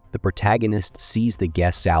up, the protagonist sees the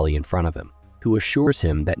guest Sally in front of him, who assures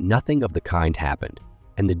him that nothing of the kind happened,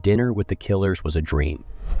 and the dinner with the killers was a dream.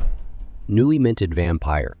 Newly minted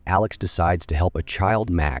vampire, Alex decides to help a child,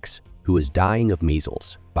 Max, who is dying of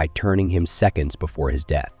measles, by turning him seconds before his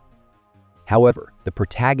death. However, the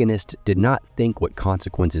protagonist did not think what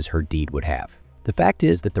consequences her deed would have. The fact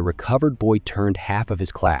is that the recovered boy turned half of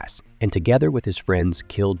his class, and together with his friends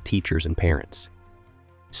killed teachers and parents.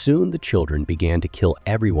 Soon the children began to kill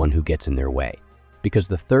everyone who gets in their way, because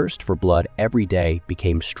the thirst for blood every day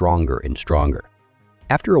became stronger and stronger.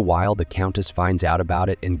 After a while, the Countess finds out about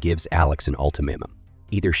it and gives Alex an ultimatum.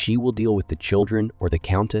 Either she will deal with the children or the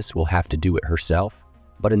Countess will have to do it herself,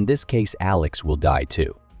 but in this case, Alex will die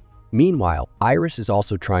too. Meanwhile, Iris is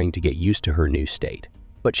also trying to get used to her new state,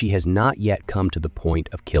 but she has not yet come to the point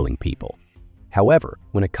of killing people. However,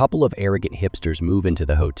 when a couple of arrogant hipsters move into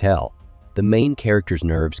the hotel, the main character's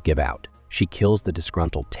nerves give out. She kills the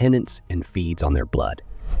disgruntled tenants and feeds on their blood.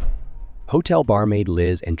 Hotel barmaid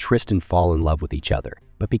Liz and Tristan fall in love with each other,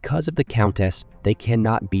 but because of the Countess, they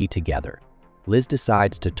cannot be together. Liz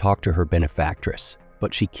decides to talk to her benefactress,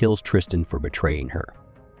 but she kills Tristan for betraying her.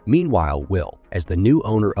 Meanwhile, Will, as the new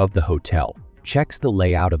owner of the hotel, checks the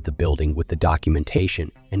layout of the building with the documentation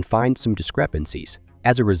and finds some discrepancies.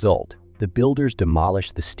 As a result, The builders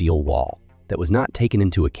demolished the steel wall that was not taken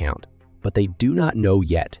into account, but they do not know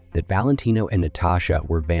yet that Valentino and Natasha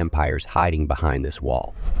were vampires hiding behind this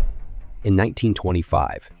wall. In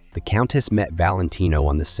 1925, the Countess met Valentino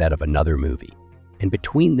on the set of another movie, and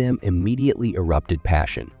between them immediately erupted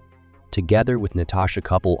passion. Together with Natasha,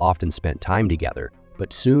 couple often spent time together,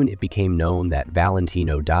 but soon it became known that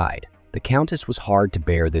Valentino died. The Countess was hard to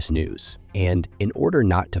bear this news, and in order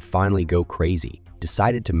not to finally go crazy,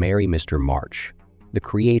 decided to marry Mr. March, the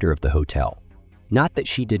creator of the hotel. Not that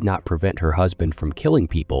she did not prevent her husband from killing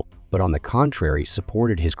people, but on the contrary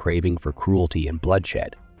supported his craving for cruelty and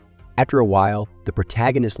bloodshed. After a while, the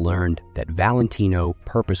protagonist learned that Valentino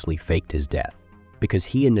purposely faked his death because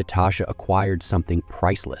he and Natasha acquired something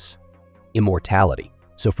priceless: immortality.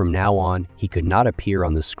 So from now on, he could not appear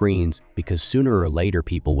on the screens because sooner or later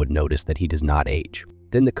people would notice that he does not age.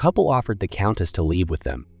 Then the couple offered the Countess to leave with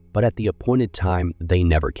them, but at the appointed time, they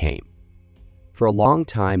never came. For a long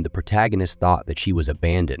time, the protagonist thought that she was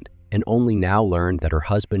abandoned and only now learned that her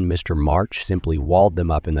husband, Mr. March, simply walled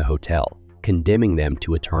them up in the hotel, condemning them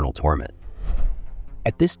to eternal torment.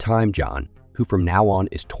 At this time, John, who from now on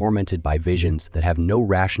is tormented by visions that have no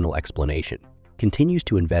rational explanation, continues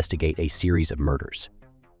to investigate a series of murders.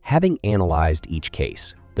 Having analyzed each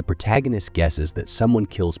case, the protagonist guesses that someone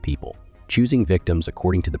kills people, choosing victims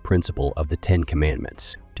according to the principle of the 10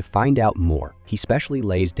 Commandments. To find out more, he specially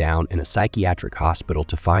lays down in a psychiatric hospital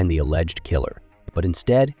to find the alleged killer, but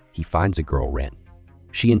instead, he finds a girl, Ren.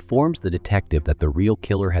 She informs the detective that the real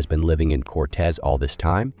killer has been living in Cortez all this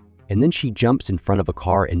time, and then she jumps in front of a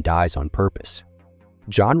car and dies on purpose.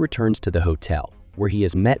 John returns to the hotel, where he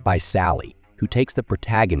is met by Sally, who takes the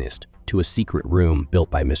protagonist to a secret room built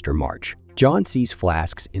by Mr. March. John sees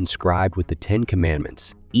flasks inscribed with the 10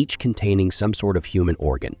 Commandments, each containing some sort of human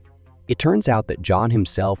organ. It turns out that John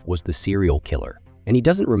himself was the serial killer, and he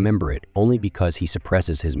doesn't remember it only because he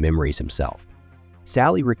suppresses his memories himself.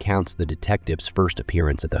 Sally recounts the detective's first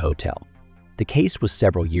appearance at the hotel. The case was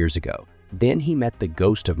several years ago. Then he met the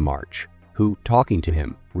ghost of March, who, talking to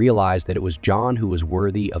him, realized that it was John who was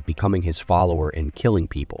worthy of becoming his follower and killing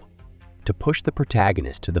people. To push the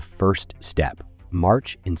protagonist to the first step,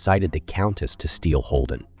 March incited the Countess to steal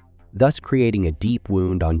Holden, thus creating a deep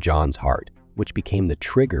wound on John's heart, which became the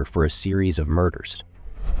trigger for a series of murders.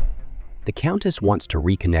 The Countess wants to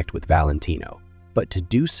reconnect with Valentino, but to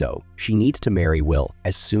do so, she needs to marry Will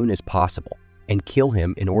as soon as possible and kill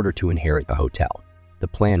him in order to inherit the hotel. The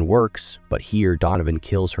plan works, but here Donovan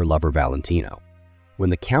kills her lover Valentino. When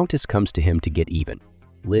the Countess comes to him to get even,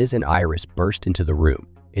 Liz and Iris burst into the room,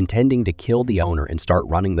 intending to kill the owner and start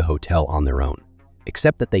running the hotel on their own.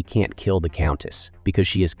 Except that they can't kill the Countess because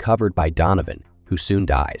she is covered by Donovan, who soon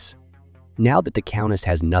dies. Now that the Countess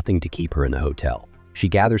has nothing to keep her in the hotel, she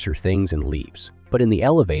gathers her things and leaves. But in the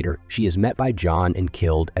elevator, she is met by John and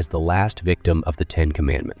killed as the last victim of the 10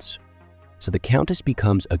 Commandments. So the Countess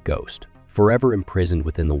becomes a ghost, forever imprisoned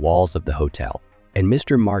within the walls of the hotel, and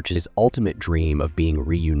Mr. March's ultimate dream of being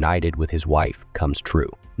reunited with his wife comes true.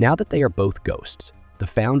 Now that they are both ghosts, the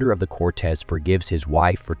founder of the Cortez forgives his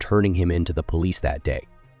wife for turning him into the police that day.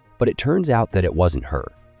 But it turns out that it wasn't her,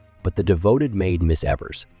 but the devoted maid Miss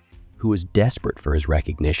Evers, who is desperate for his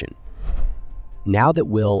recognition. Now that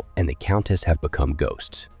Will and the Countess have become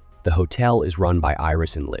ghosts, the hotel is run by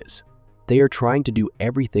Iris and Liz. They are trying to do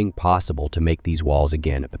everything possible to make these walls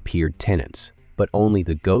again appear tenants, but only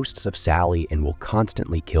the ghosts of Sally and will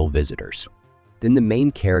constantly kill visitors. Then the main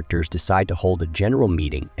characters decide to hold a general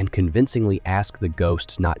meeting and convincingly ask the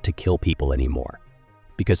ghosts not to kill people anymore,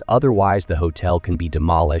 because otherwise the hotel can be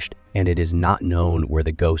demolished and it is not known where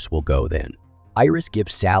the ghosts will go then. Iris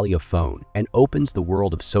gives Sally a phone and opens the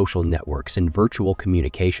world of social networks and virtual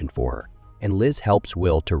communication for her, and Liz helps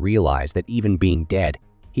Will to realize that even being dead,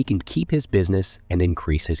 he can keep his business and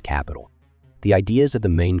increase his capital. The ideas of the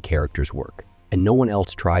main characters work, and no one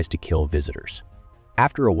else tries to kill visitors.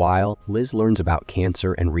 After a while, Liz learns about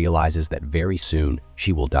cancer and realizes that very soon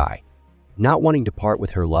she will die. Not wanting to part with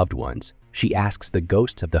her loved ones, she asks the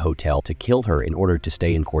ghosts of the hotel to kill her in order to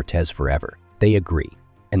stay in Cortez forever. They agree,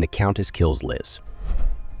 and the Countess kills Liz.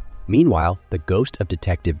 Meanwhile, the ghost of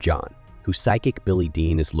Detective John, who psychic Billy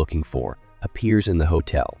Dean is looking for, appears in the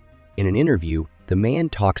hotel. In an interview, the man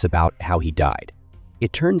talks about how he died.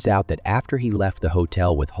 It turns out that after he left the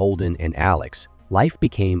hotel with Holden and Alex, life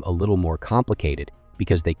became a little more complicated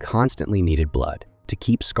because they constantly needed blood. To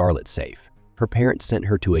keep Scarlett safe, her parents sent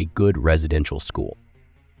her to a good residential school.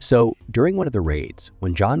 So, during one of the raids,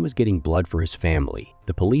 when John was getting blood for his family,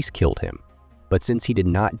 the police killed him. But since he did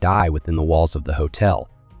not die within the walls of the hotel,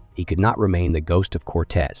 he could not remain the ghost of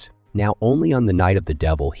Cortez. Now only on the night of the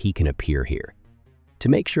devil he can appear here. to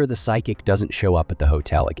make sure the psychic doesn't show up at the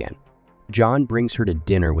hotel again. John brings her to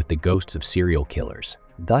dinner with the ghosts of serial killers,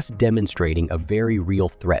 thus demonstrating a very real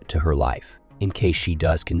threat to her life, in case she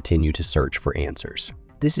does continue to search for answers.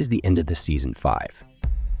 This is the end of the season 5.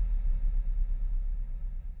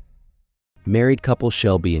 Married couple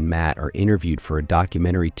Shelby and Matt are interviewed for a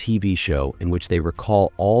documentary TV show in which they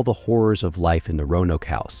recall all the horrors of life in the Roanoke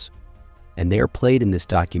house, and they are played in this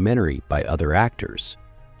documentary by other actors.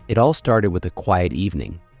 It all started with a quiet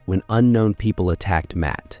evening when unknown people attacked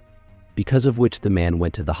Matt, because of which the man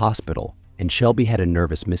went to the hospital and Shelby had a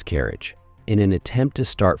nervous miscarriage. In an attempt to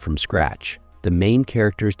start from scratch, the main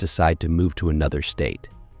characters decide to move to another state,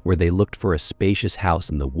 where they looked for a spacious house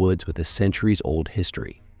in the woods with a centuries-old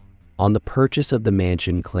history. On the purchase of the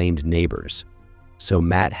mansion claimed neighbors, so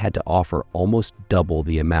Matt had to offer almost double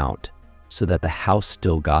the amount so that the house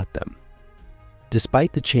still got them.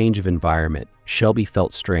 Despite the change of environment, Shelby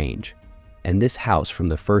felt strange, and this house from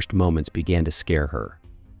the first moments began to scare her.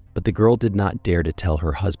 But the girl did not dare to tell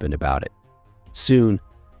her husband about it. Soon,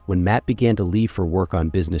 when Matt began to leave for work on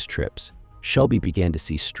business trips, Shelby began to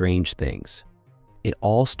see strange things. It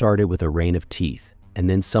all started with a rain of teeth, and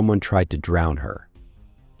then someone tried to drown her.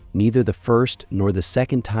 Neither the first nor the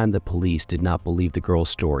second time the police did not believe the girl's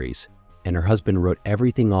stories, and her husband wrote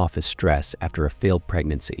everything off as stress after a failed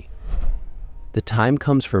pregnancy. The time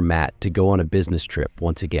comes for Matt to go on a business trip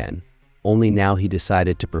once again, only now he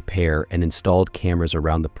decided to prepare and installed cameras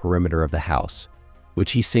around the perimeter of the house,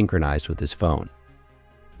 which he synchronized with his phone.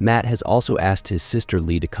 Matt has also asked his sister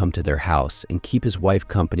Lee to come to their house and keep his wife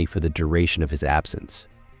company for the duration of his absence.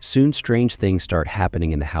 Soon strange things start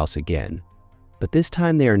happening in the house again, but this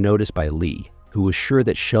time they are noticed by Lee, who is sure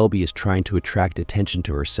that Shelby is trying to attract attention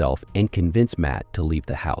to herself and convince Matt to leave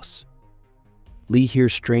the house. Lee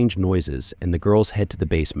hears strange noises and the girls head to the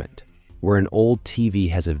basement, where an old TV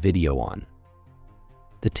has a video on.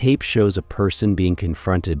 The tape shows a person being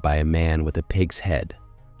confronted by a man with a pig's head.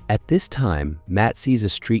 At this time, Matt sees a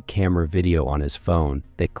street camera video on his phone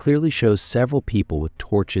that clearly shows several people with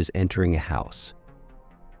torches entering a house.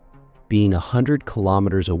 Being 100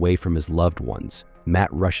 kilometers away from his loved ones,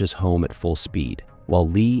 Matt rushes home at full speed, while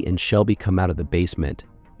Lee and Shelby come out of the basement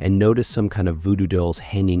and notice some kind of voodoo dolls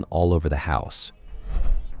hanging all over the house.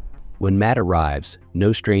 When Matt arrives,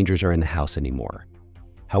 no strangers are in the house anymore.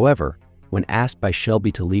 However, when asked by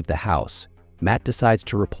Shelby to leave the house, Matt decides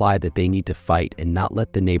to reply that they need to fight and not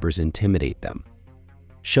let the neighbors intimidate them.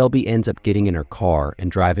 Shelby ends up getting in her car and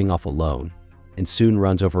driving off alone, and soon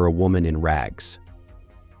runs over a woman in rags.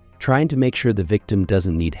 Trying to make sure the victim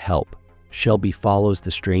doesn't need help, Shelby follows the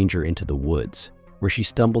stranger into the woods, where she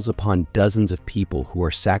stumbles upon dozens of people who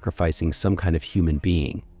are sacrificing some kind of human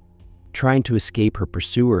being. Trying to escape her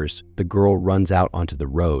pursuers, the girl runs out onto the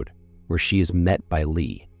road, where she is met by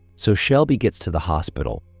Lee. So Shelby gets to the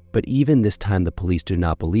hospital, but even this time the police do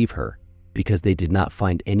not believe her, because they did not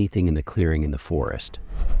find anything in the clearing in the forest.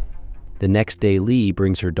 The next day, Lee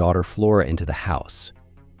brings her daughter Flora into the house,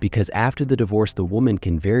 because after the divorce the woman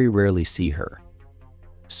can very rarely see her.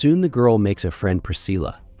 Soon the girl makes a friend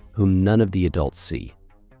Priscilla, whom none of the adults see.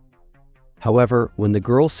 However, when the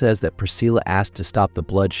girl says that Priscilla asked to stop the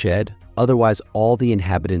bloodshed, otherwise all the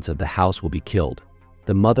inhabitants of the house will be killed,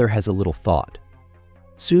 the mother has a little thought.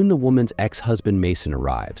 Soon the woman's ex-husband Mason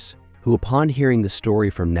arrives, who upon hearing the story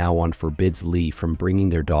from now on forbids Lee from bringing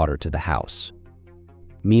their daughter to the house.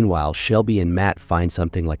 Meanwhile, Shelby and Matt find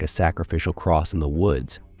something like a sacrificial cross in the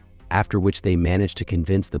woods, after which they manage to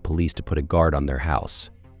convince the police to put a guard on their house.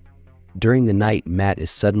 During the night, Matt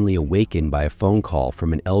is suddenly awakened by a phone call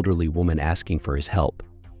from an elderly woman asking for his help.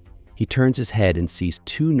 He turns his head and sees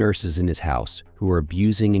 2 nurses in his house who are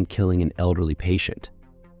abusing and killing an elderly patient.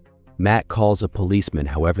 Matt calls a policeman,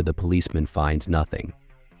 however the policeman finds nothing.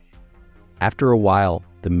 After a while,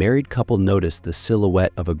 the married couple notice the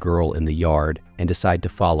silhouette of a girl in the yard and decide to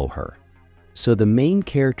follow her. So the main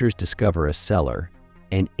characters discover a cellar,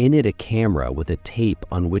 and in it a camera with a tape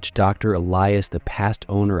on which Dr. Elias, the past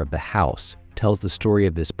owner of the house, tells the story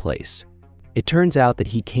of this place. It turns out that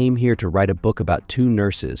he came here to write a book about 2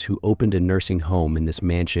 nurses who opened a nursing home in this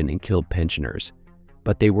mansion and killed pensioners,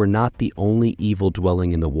 but they were not the only evil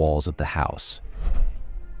dwelling in the walls of the house.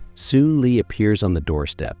 Soon Lee appears on the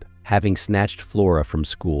doorstep, having snatched Flora from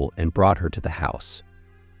school and brought her to the house.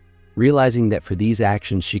 Realizing that for these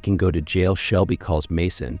actions she can go to jail, Shelby calls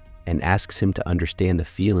Mason and asks him to understand the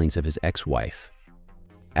feelings of his ex-wife.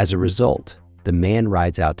 As a result, the man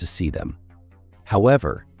rides out to see them.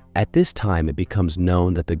 However, at this time it becomes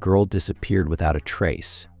known that the girl disappeared without a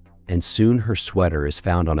trace, and soon her sweater is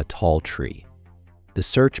found on a tall tree. The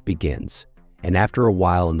search begins, and after a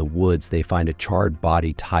while in the woods they find a charred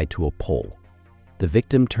body tied to a pole. The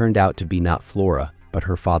victim turned out to be not Flora, but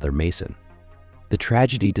her father Mason. The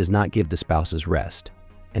tragedy does not give the spouses rest,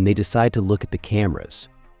 and they decide to look at the cameras,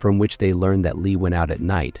 from which they learn that Lee went out at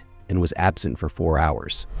night and was absent for 4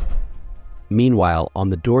 hours. Meanwhile,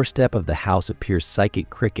 on the doorstep of the house appears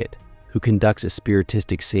Psychic Cricket, who conducts a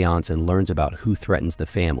spiritistic seance and learns about who threatens the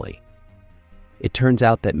family. It turns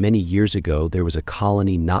out that many years ago there was a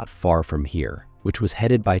colony not far from here, which was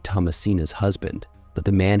headed by Thomasina's husband, but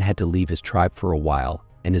the man had to leave his tribe for a while,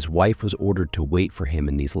 and his wife was ordered to wait for him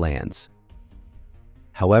in these lands.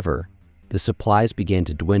 However, the supplies began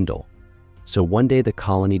to dwindle, so one day the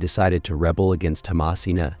colony decided to rebel against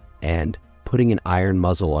Thomasina and, putting an iron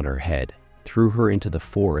muzzle on her head, threw her into the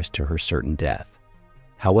forest to her certain death.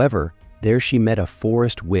 However, there she met a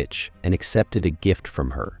forest witch and accepted a gift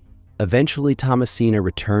from her. Eventually, Thomasina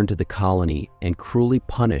returned to the colony and cruelly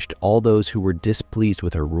punished all those who were displeased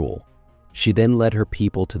with her rule. She then led her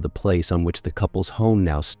people to the place on which the couple's home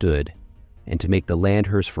now stood, and to make the land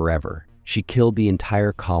hers forever, she killed the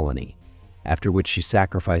entire colony, after which she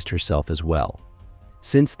sacrificed herself as well.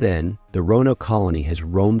 Since then, the Roanoke colony has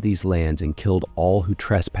roamed these lands and killed all who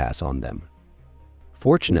trespass on them.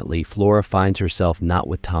 Fortunately, Flora finds herself not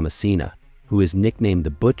with Thomasina, who is nicknamed the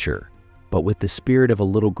Butcher, but with the spirit of a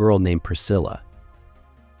little girl named Priscilla.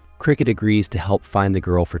 Cricket agrees to help find the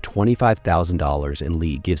girl for $25,000 and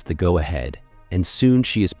Lee gives the go-ahead, and soon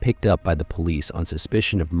she is picked up by the police on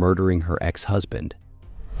suspicion of murdering her ex-husband.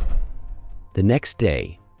 The next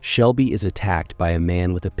day, Shelby is attacked by a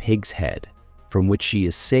man with a pig's head, from which she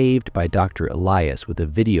is saved by Dr. Elias with a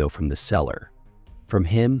video from the cellar. From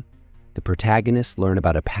him, the protagonists learn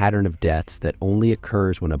about a pattern of deaths that only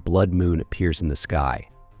occurs when a blood moon appears in the sky.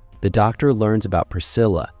 The doctor learns about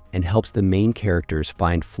Priscilla and helps the main characters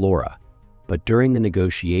find Flora, but during the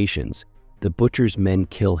negotiations, the Butcher's men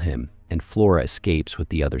kill him and Flora escapes with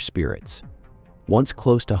the other spirits. Once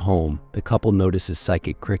close to home, the couple notices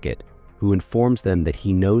Psychic Cricket, who informs them that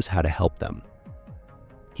he knows how to help them.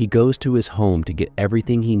 He goes to his home to get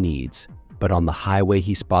everything he needs, but on the highway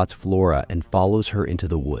he spots Flora and follows her into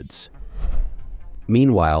the woods.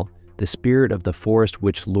 Meanwhile, the spirit of the forest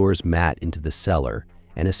witch lures Matt into the cellar,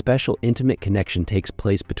 and a special intimate connection takes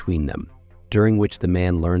place between them, during which the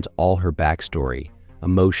man learns all her backstory,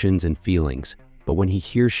 emotions, and feelings, but when he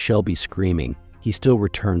hears Shelby screaming, he still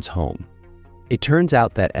returns home. It turns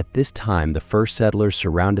out that at this time the first settlers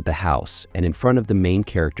surrounded the house and in front of the main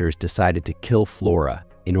characters decided to kill Flora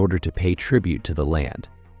in order to pay tribute to the land,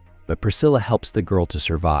 but Priscilla helps the girl to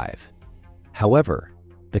survive. However,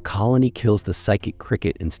 the colony kills the Psychic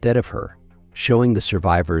Cricket instead of her, showing the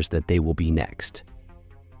survivors that they will be next.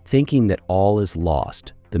 Thinking that all is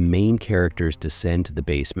lost, the main characters descend to the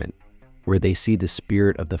basement, where they see the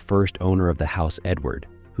spirit of the first owner of the house, Edward,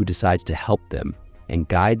 who decides to help them and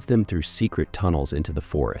guides them through secret tunnels into the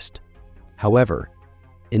forest. However,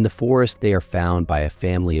 in the forest they are found by a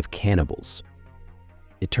family of cannibals.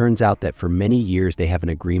 It turns out that for many years they have an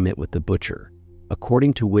agreement with the Butcher,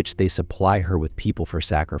 according to which they supply her with people for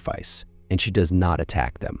sacrifice, and she does not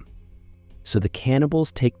attack them. So the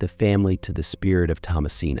cannibals take the family to the spirit of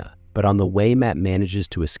Thomasina, but on the way Matt manages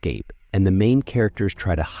to escape, and the main characters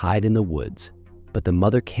try to hide in the woods, but the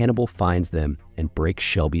mother cannibal finds them and breaks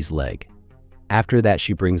Shelby's leg. After that,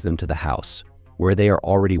 she brings them to the house, where they are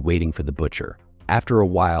already waiting for the Butcher. After a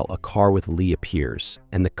while, a car with Lee appears,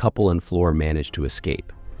 and the couple and Flora manage to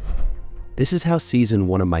escape. This is how Season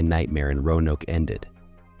 1 of My Nightmare in Roanoke ended.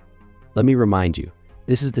 Let me remind you,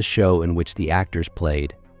 this is the show in which the actors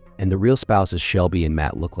played, and the real spouses Shelby and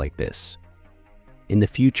Matt look like this. In the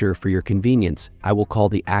future, for your convenience, I will call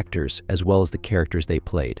the actors as well as the characters they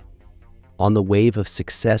played. On the wave of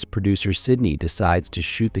success, producer Sydney decides to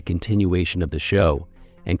shoot the continuation of the show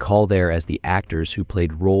and call there as the actors who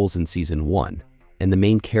played roles in Season 1 and the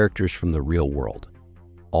main characters from the real world.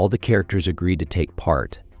 All the characters agreed to take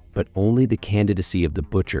part, but only the candidacy of the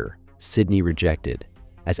Butcher, Sydney rejected,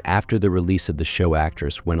 as after the release of the show,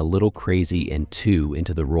 actress went a little crazy and too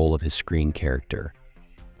into the role of his screen character.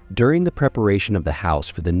 During the preparation of the house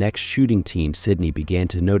for the next shooting team, Sydney began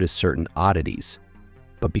to notice certain oddities,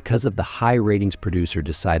 but because of the high ratings, producer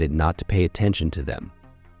decided not to pay attention to them.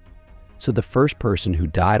 So the first person who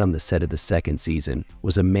died on the set of the second season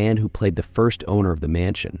was a man who played the first owner of the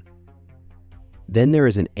mansion. Then there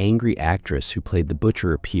is an angry actress who played the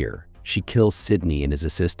Butcher appear. She kills Sydney and his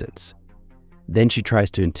assistants. Then she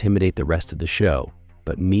tries to intimidate the rest of the show,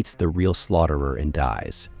 but meets the real slaughterer and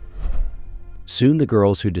dies. Soon the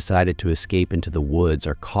girls who decided to escape into the woods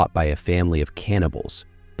are caught by a family of cannibals,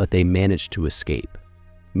 but they manage to escape.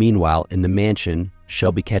 Meanwhile, in the mansion,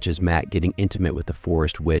 Shelby catches Matt getting intimate with the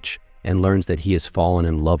forest witch and learns that he has fallen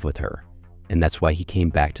in love with her. and that's why he came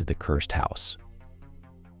back to the cursed house.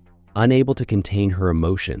 Unable to contain her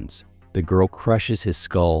emotions, the girl crushes his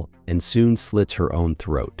skull and soon slits her own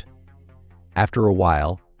throat. After a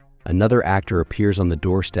while, another actor appears on the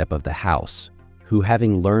doorstep of the house, who,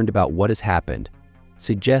 having learned about what has happened,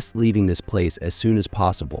 suggests leaving this place as soon as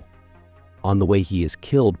possible. On the way, he is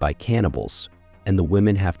killed by cannibals, and the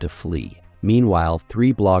women have to flee. Meanwhile,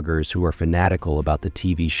 3 bloggers who are fanatical about the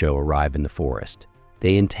TV show arrive in the forest.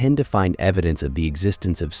 They intend to find evidence of the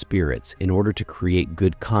existence of spirits in order to create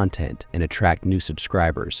good content and attract new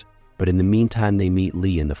subscribers. But in the meantime, they meet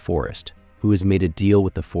Lee in the forest, who has made a deal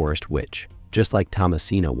with the forest witch, just like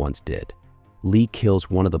Thomasina once did. Lee kills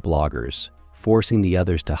one of the bloggers, forcing the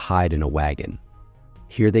others to hide in a wagon.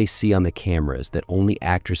 Here they see on the cameras that only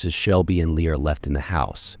actresses Shelby and Lee are left in the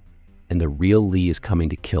house, and the real Lee is coming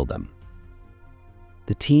to kill them.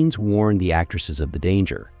 The teens warn the actresses of the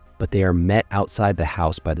danger, but they are met outside the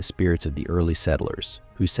house by the spirits of the early settlers,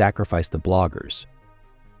 who sacrifice the bloggers.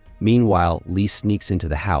 Meanwhile, Lee sneaks into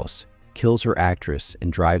the house, kills her actress,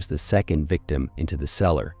 and drives the second victim into the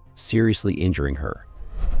cellar, seriously injuring her.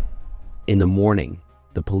 In the morning,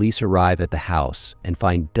 the police arrive at the house and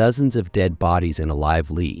find dozens of dead bodies and a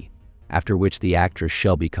live Lee, after which the actress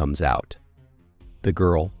Shelby comes out. The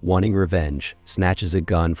girl, wanting revenge, snatches a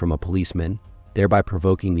gun from a policeman, thereby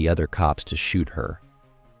provoking the other cops to shoot her.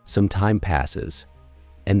 Some time passes,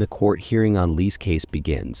 and the court hearing on Lee's case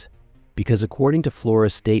begins, because according to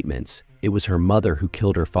Flora's statements, it was her mother who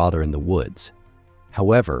killed her father in the woods.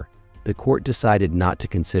 However, the court decided not to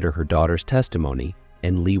consider her daughter's testimony,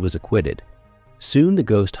 and Lee was acquitted. Soon the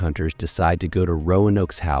ghost hunters decide to go to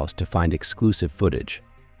Roanoke's house to find exclusive footage,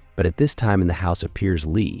 but at this time in the house appears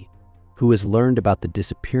Lee, who has learned about the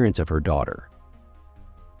disappearance of her daughter.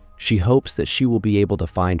 She hopes that she will be able to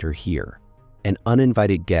find her here, and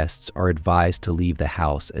uninvited guests are advised to leave the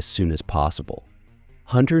house as soon as possible.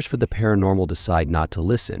 Hunters for the paranormal decide not to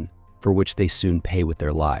listen, for which they soon pay with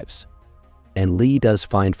their lives. And Lee does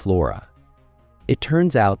find Flora. It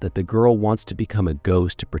turns out that the girl wants to become a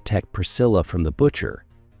ghost to protect Priscilla from the butcher,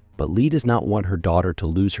 but Lee does not want her daughter to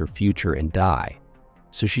lose her future and die,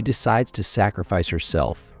 so she decides to sacrifice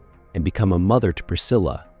herself and become a mother to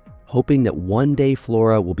Priscilla, hoping that one day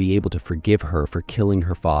Flora will be able to forgive her for killing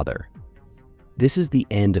her father. This is the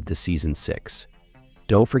end of the season 6.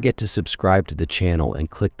 Don't forget to subscribe to the channel and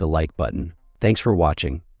click the like button. Thanks for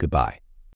watching. Goodbye.